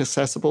product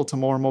accessible to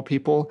more and more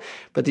people.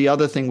 But the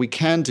other thing we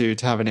can do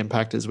to have an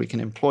impact is we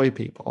can employ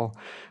people.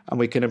 And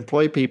we can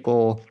employ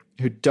people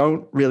who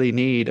don't really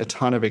need a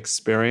ton of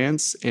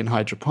experience in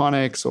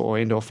hydroponics or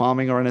indoor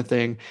farming or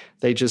anything.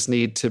 They just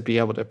need to be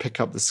able to pick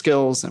up the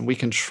skills, and we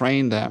can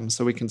train them.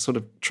 So we can sort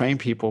of train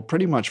people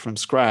pretty much from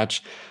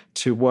scratch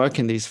to work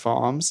in these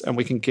farms, and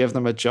we can give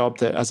them a job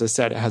that, as I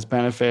said, it has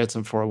benefits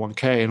and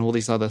 401k and all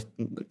these other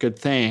good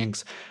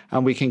things.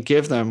 And we can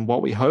give them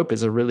what we hope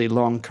is a really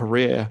long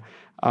career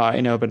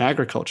in urban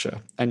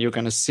agriculture. And you're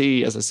going to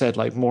see, as I said,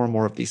 more and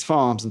more of these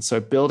farms. And so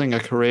building a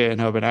career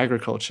in urban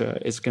agriculture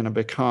is going to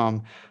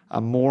become a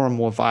more and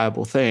more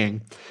viable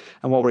thing.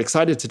 And what we're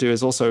excited to do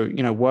is also,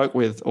 work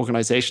with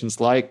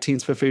organizations like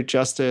Teens for Food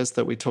Justice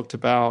that we talked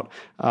about,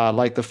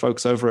 like the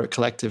folks over at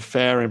Collective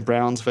Fair in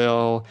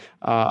Brownsville,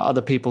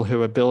 other people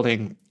who are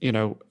building,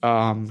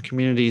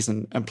 communities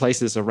and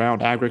places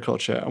around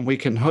agriculture. And we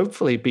can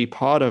hopefully be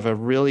part of a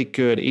really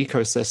good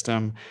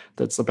ecosystem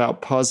that's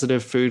about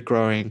positive food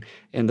growing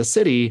in the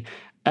city.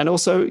 And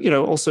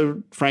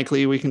also,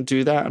 frankly, we can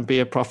do that and be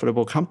a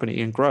profitable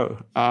company and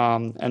grow.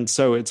 And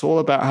so it's all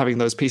about having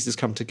those pieces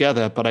come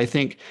together. But I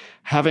think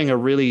having a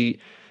really,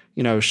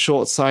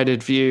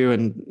 short-sighted view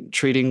and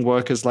treating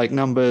workers like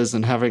numbers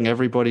and having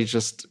everybody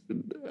just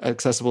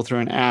accessible through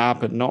an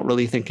app and not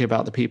really thinking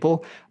about the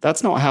people,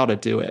 that's not how to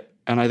do it.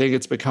 And I think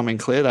it's becoming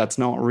clear that's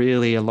not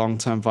really a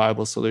long-term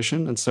viable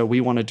solution. And so we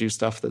want to do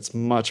stuff that's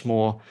much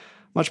more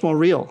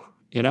real,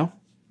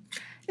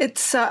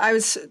 It's. I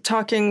was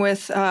talking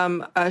with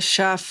a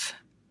chef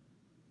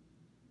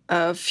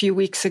a few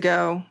weeks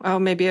ago. Oh,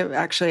 maybe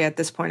actually at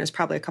this point it's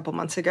probably a couple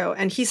months ago.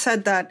 And he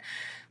said that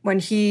when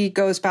he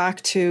goes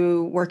back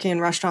to working in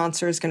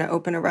restaurants or is going to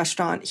open a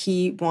restaurant,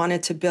 he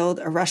wanted to build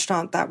a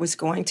restaurant that was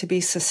going to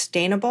be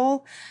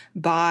sustainable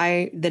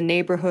by the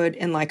neighborhood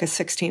in a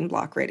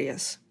 16-block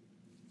radius.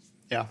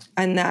 Yeah.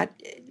 And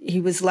that he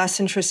was less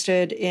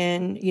interested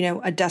in,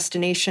 a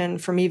destination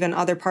from even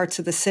other parts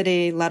of the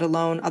city, let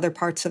alone other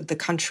parts of the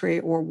country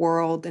or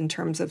world in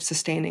terms of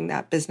sustaining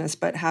that business,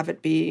 but have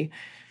it be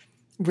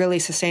really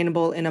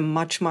sustainable in a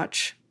much,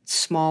 much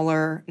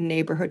smaller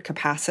neighborhood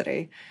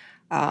capacity.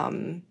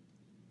 And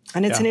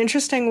it's an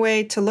interesting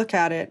way to look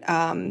at it.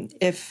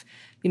 If,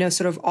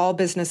 sort of all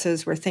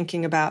businesses were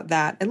thinking about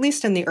that, at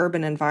least in the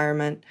urban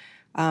environment,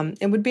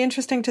 it would be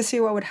interesting to see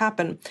what would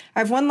happen. I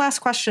have one last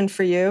question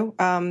for you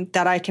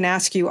that I can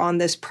ask you on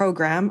this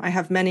program. I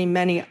have many,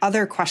 many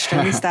other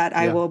questions that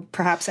I will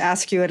perhaps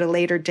ask you at a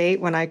later date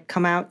when I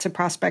come out to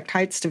Prospect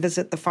Heights to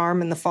visit the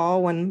farm in the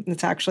fall when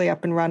it's actually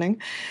up and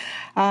running.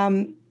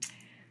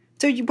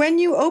 So when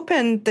you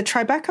opened the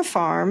Tribeca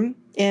farm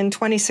in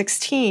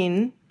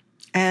 2016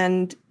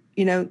 and,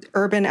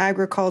 urban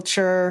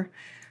agriculture,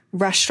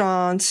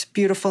 restaurants,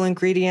 beautiful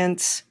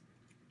ingredients,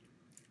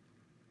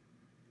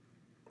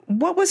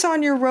 what was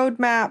on your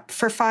roadmap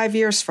for 5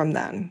 years from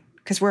then?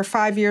 Because we're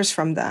 5 years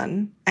from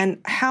then. And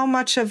how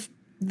much of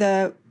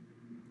the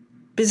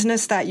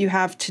business that you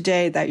have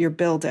today that you're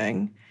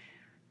building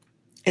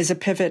is a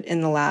pivot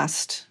in the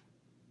last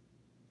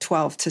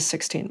 12 to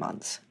 16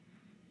 months?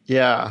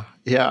 Yeah.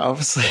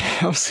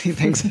 Obviously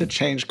things have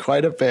changed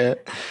quite a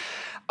bit.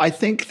 I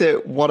think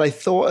that what I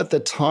thought at the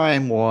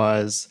time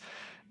was,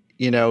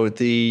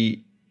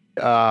 the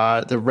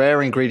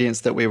rare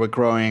ingredients that we were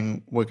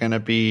growing were going to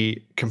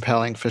be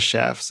compelling for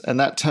chefs. And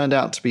that turned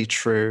out to be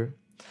true.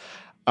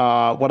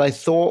 What I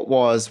thought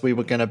was we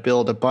were going to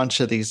build a bunch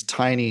of these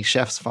tiny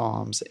chefs'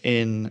 farms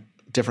in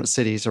different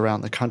cities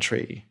around the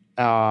country.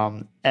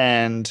 And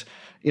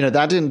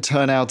that didn't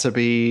turn out to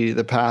be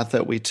the path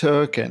that we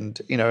took.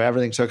 And,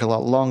 everything took a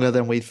lot longer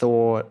than we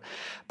thought.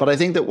 But I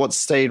think that what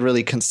stayed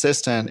really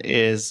consistent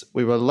is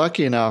we were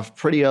lucky enough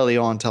pretty early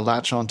on to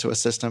latch onto a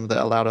system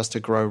that allowed us to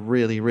grow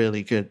really,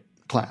 really good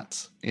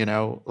plants.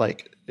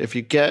 If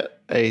you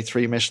get a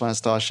 3 Michelin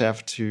star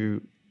chef to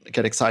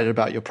get excited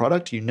about your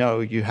product, you know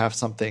you have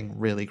something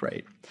really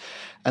great.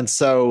 And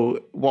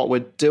so what we're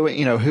doing,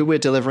 who we're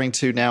delivering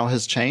to now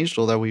has changed,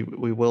 although we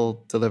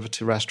will deliver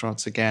to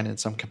restaurants again in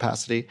some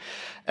capacity.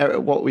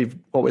 What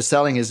we're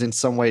selling is in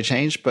some way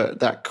changed,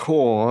 but that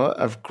core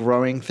of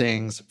growing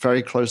things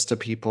very close to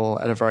people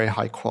at a very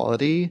high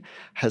quality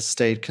has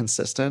stayed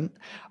consistent.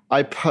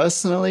 I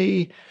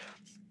personally,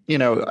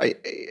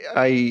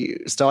 I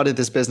started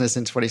this business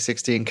in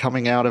 2016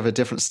 coming out of a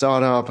different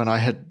startup, and I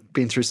had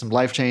been through some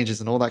life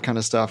changes and all that kind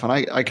of stuff. And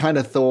I kind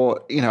of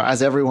thought,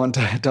 as everyone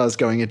does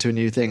going into a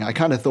new thing, I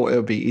kind of thought it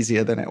would be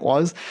easier than it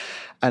was.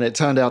 And it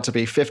turned out to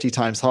be 50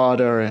 times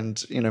harder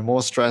and,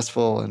 more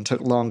stressful and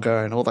took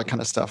longer and all that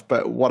kind of stuff.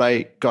 But what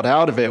I got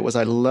out of it was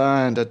I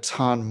learned a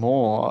ton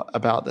more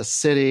about the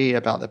city,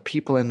 about the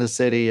people in the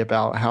city,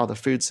 about how the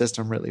food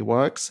system really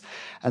works.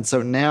 And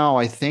so now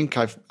I think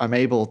I'm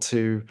able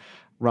to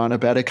run a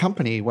better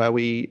company where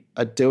we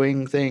are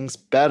doing things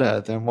better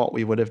than what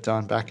we would have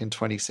done back in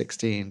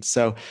 2016.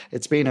 So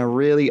it's been a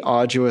really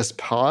arduous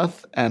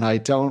path, and I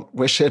don't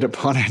wish it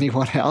upon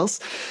anyone else,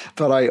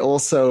 but I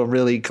also am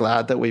really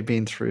glad that we've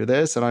been through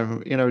this. And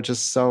I'm,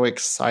 just so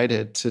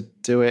excited to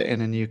do it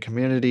in a new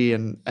community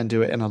and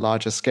do it in a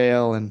larger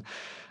scale. And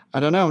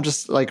I don't know, I'm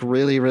just like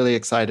really, really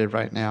excited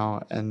right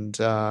now and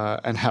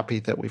happy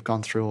that we've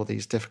gone through all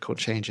these difficult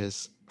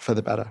changes for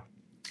the better.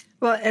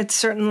 Well, it's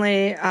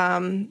certainly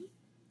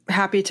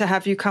happy to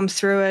have you come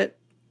through it,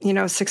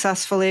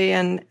 successfully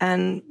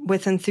and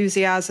with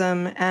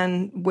enthusiasm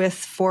and with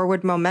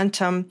forward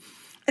momentum.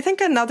 I think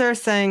another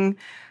thing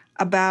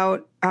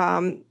about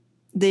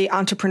the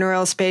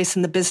entrepreneurial space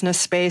and the business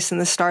space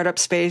and the startup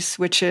space,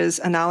 which is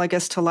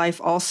analogous to life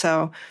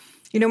also,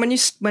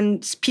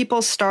 when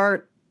people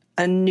start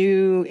a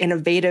new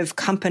innovative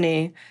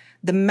company,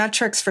 the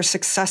metrics for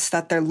success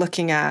that they're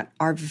looking at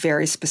are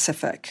very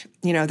specific.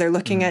 They're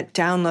looking at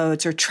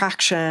downloads or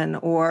traction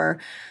or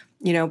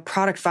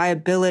product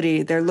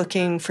viability. They're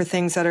looking for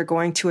things that are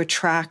going to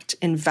attract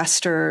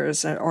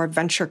investors or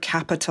venture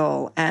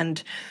capital.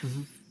 And,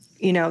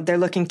 they're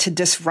looking to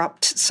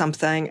disrupt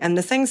something. And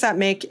the things that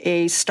make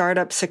a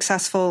startup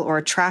successful or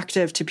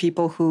attractive to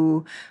people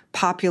who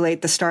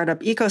populate the startup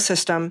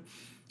ecosystem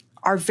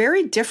are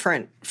very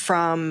different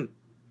from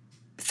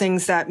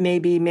things that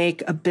maybe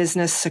make a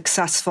business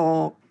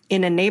successful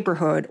in a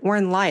neighborhood or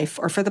in life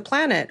or for the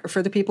planet or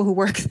for the people who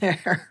work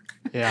there.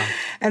 Yeah.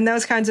 And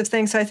those kinds of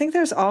things. So I think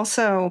there's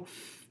also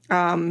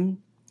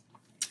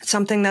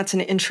something that's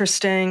an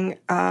interesting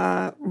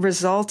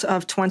result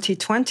of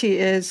 2020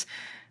 is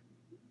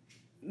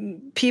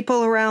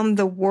people around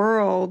the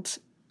world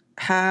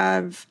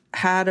have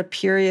had a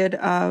period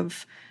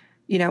of,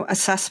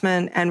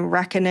 assessment and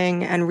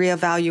reckoning and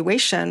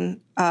reevaluation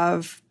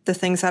of the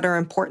things that are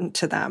important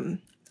to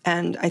them.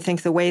 And I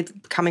think the way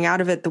coming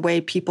out of it, the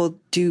way people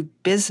do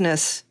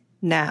business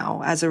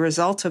now as a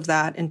result of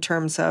that in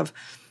terms of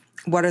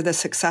what are the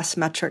success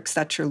metrics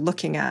that you're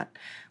looking at?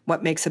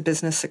 What makes a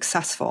business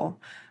successful?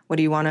 What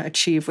do you want to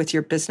achieve with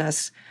your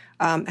business?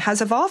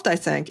 Has evolved, I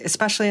think,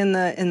 especially in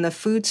the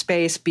food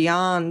space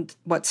beyond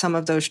what some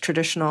of those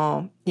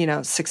traditional,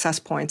 success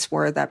points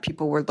were that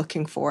people were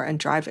looking for and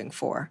driving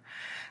for.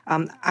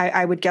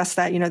 I would guess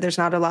that, there's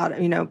not a lot,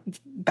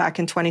 back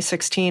in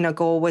 2016, a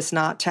goal was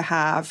not to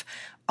have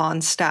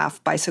on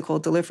staff bicycle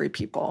delivery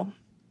people.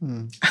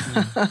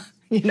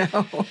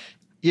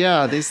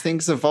 Yeah, these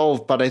things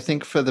evolve, but I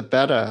think for the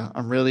better.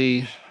 I'm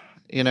really,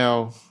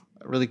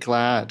 really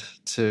glad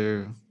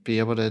to be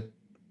able to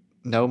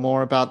know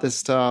more about this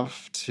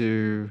stuff,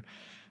 to,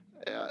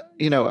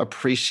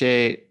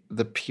 appreciate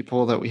the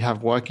people that we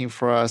have working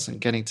for us and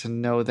getting to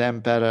know them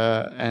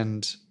better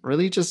and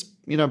really just,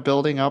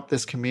 building up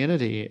this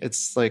community.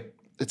 It's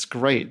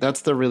great.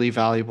 That's the really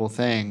valuable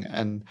thing.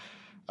 And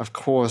of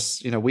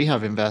course, we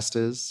have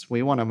investors.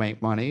 We want to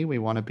make money. We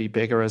want to be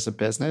bigger as a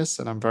business,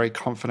 and I'm very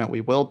confident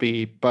we will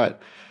be.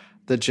 But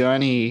the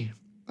journey,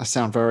 I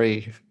sound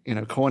very,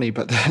 corny,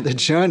 but the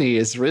journey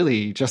is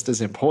really just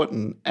as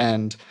important.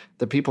 And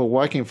the people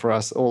working for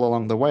us all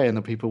along the way and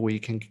the people we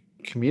can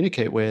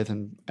communicate with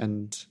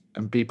and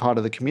be part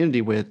of the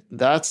community with,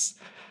 that's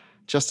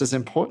just as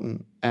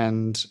important.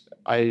 And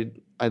I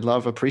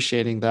love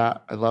appreciating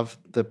that. I love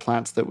the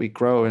plants that we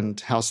grow and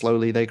how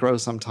slowly they grow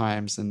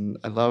sometimes. And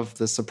I love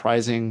the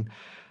surprising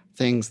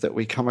things that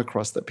we come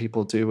across that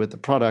people do with the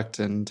product.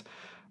 And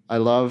I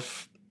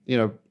love,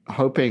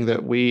 hoping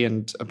that we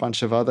and a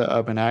bunch of other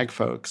urban ag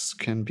folks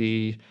can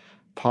be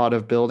part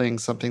of building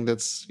something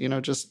that's,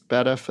 just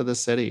better for the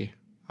city.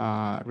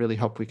 I really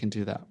hope we can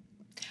do that.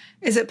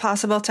 Is it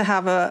possible to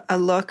have a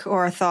look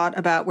or a thought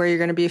about where you're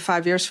going to be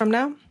 5 years from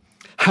now?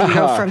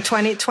 From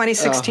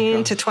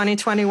 2016 to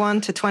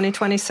 2021 to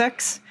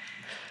 2026?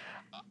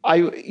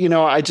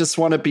 I just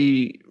want to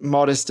be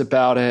modest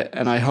about it.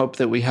 And I hope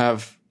that we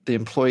have the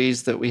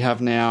employees that we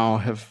have now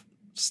have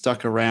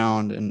stuck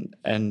around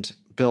and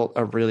built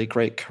a really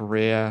great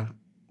career.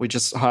 We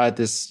just hired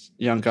this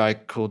young guy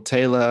called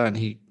Taylor, and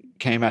he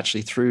came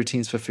actually through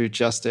Teams for Food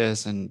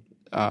Justice and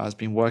has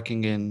been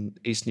working in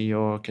East New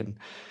York. And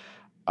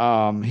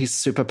He's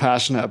super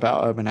passionate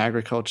about urban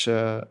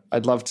agriculture.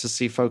 I'd love to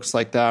see folks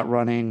like that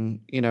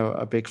running,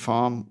 a big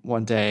farm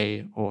one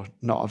day, or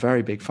not a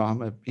very big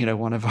farm,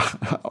 one of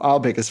our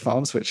biggest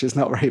farms, which is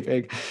not very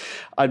big.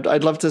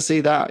 I'd love to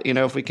see that,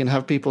 if we can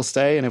have people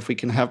stay, and if we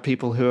can have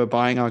people who are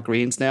buying our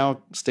greens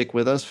now stick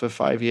with us for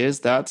 5 years,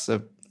 that's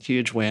a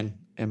huge win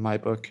in my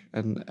book.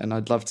 And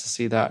I'd love to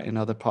see that in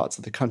other parts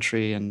of the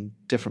country and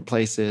different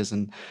places,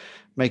 and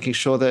making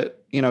sure that,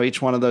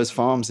 each one of those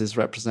farms is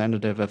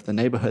representative of the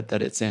neighborhood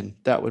that it's in.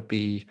 That would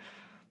be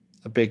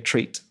a big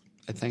treat,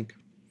 I think.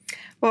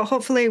 Well,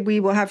 hopefully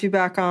we will have you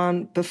back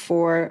on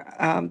before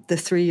the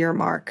 3-year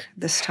mark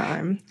this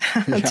time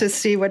to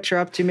see what you're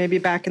up to, maybe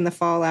back in the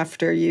fall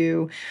after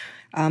you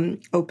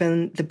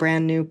open the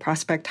brand new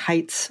Prospect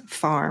Heights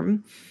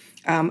farm.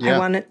 I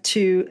wanted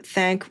to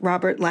thank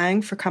Robert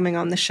Lang for coming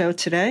on the show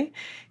today.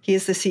 He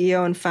is the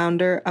CEO and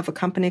founder of a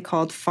company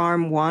called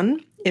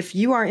Farm.One. If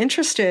you are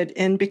interested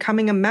in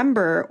becoming a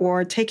member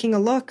or taking a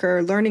look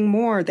or learning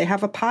more, they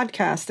have a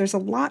podcast. There's a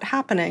lot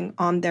happening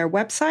on their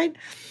website.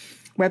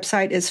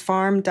 Website is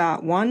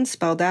Farm.One,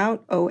 spelled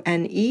out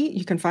ONE.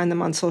 You can find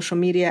them on social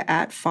media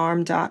at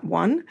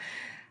Farm.One.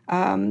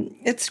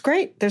 It's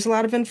great. There's a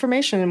lot of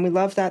information, and we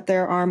love that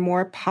there are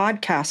more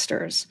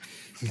podcasters.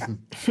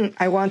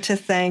 I want to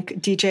thank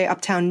DJ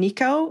Uptown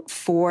Nico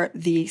for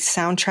the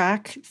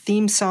soundtrack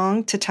theme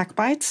song to Tech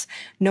Bites,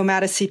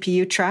 Nomada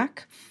CPU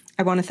track.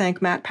 I want to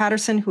thank Matt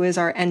Patterson, who is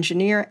our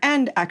engineer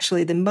and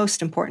actually the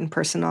most important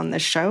person on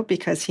this show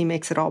because he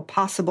makes it all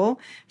possible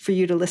for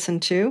you to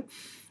listen to.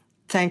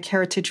 Thank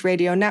Heritage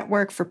Radio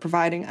Network for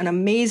providing an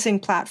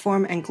amazing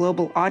platform and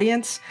global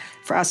audience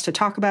for us to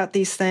talk about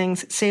these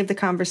things, save the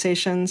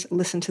conversations,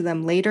 listen to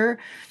them later,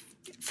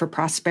 for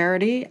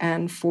prosperity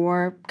and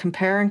for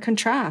compare and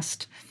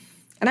contrast.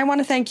 And I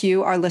want to thank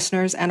you, our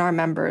listeners and our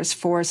members,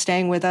 for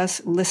staying with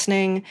us,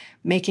 listening,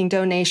 making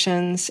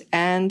donations,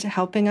 and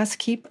helping us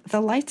keep the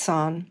lights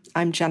on.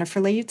 I'm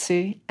Jennifer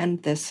Leuzzi,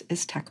 and this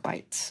is Tech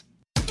Bites.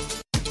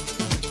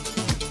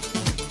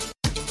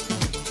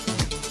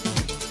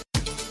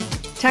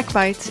 Tech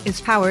Bites is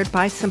powered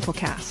by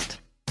Simplecast.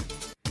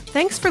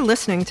 Thanks for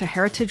listening to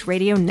Heritage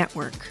Radio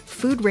Network,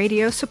 food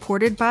radio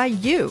supported by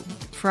you.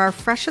 For our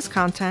freshest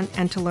content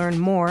and to learn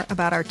more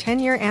about our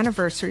 10-year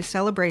anniversary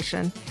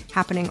celebration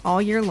happening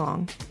all year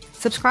long,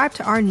 subscribe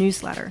to our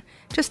newsletter.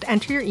 Just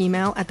enter your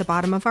email at the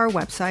bottom of our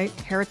website,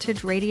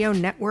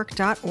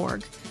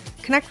 heritageradionetwork.org.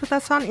 Connect with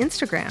us on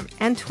Instagram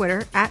and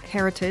Twitter at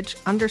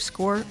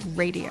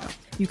heritage_radio.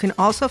 You can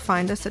also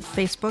find us at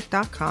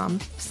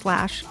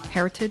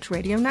facebook.com/Heritage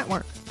Radio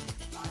Network.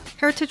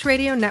 Heritage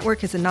Radio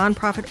Network is a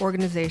nonprofit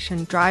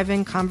organization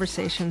driving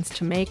conversations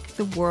to make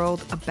the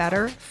world a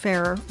better,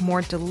 fairer,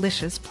 more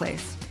delicious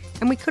place.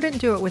 And we couldn't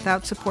do it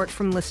without support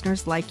from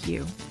listeners like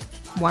you.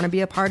 Want to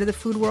be a part of the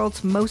food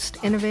world's most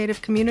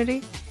innovative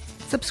community?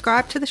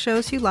 Subscribe to the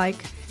shows you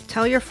like,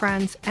 tell your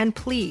friends, and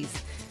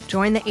please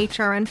join the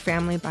HRN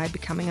family by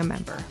becoming a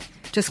member.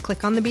 Just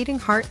click on the beating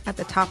heart at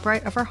the top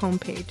right of our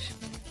homepage.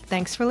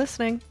 Thanks for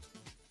listening.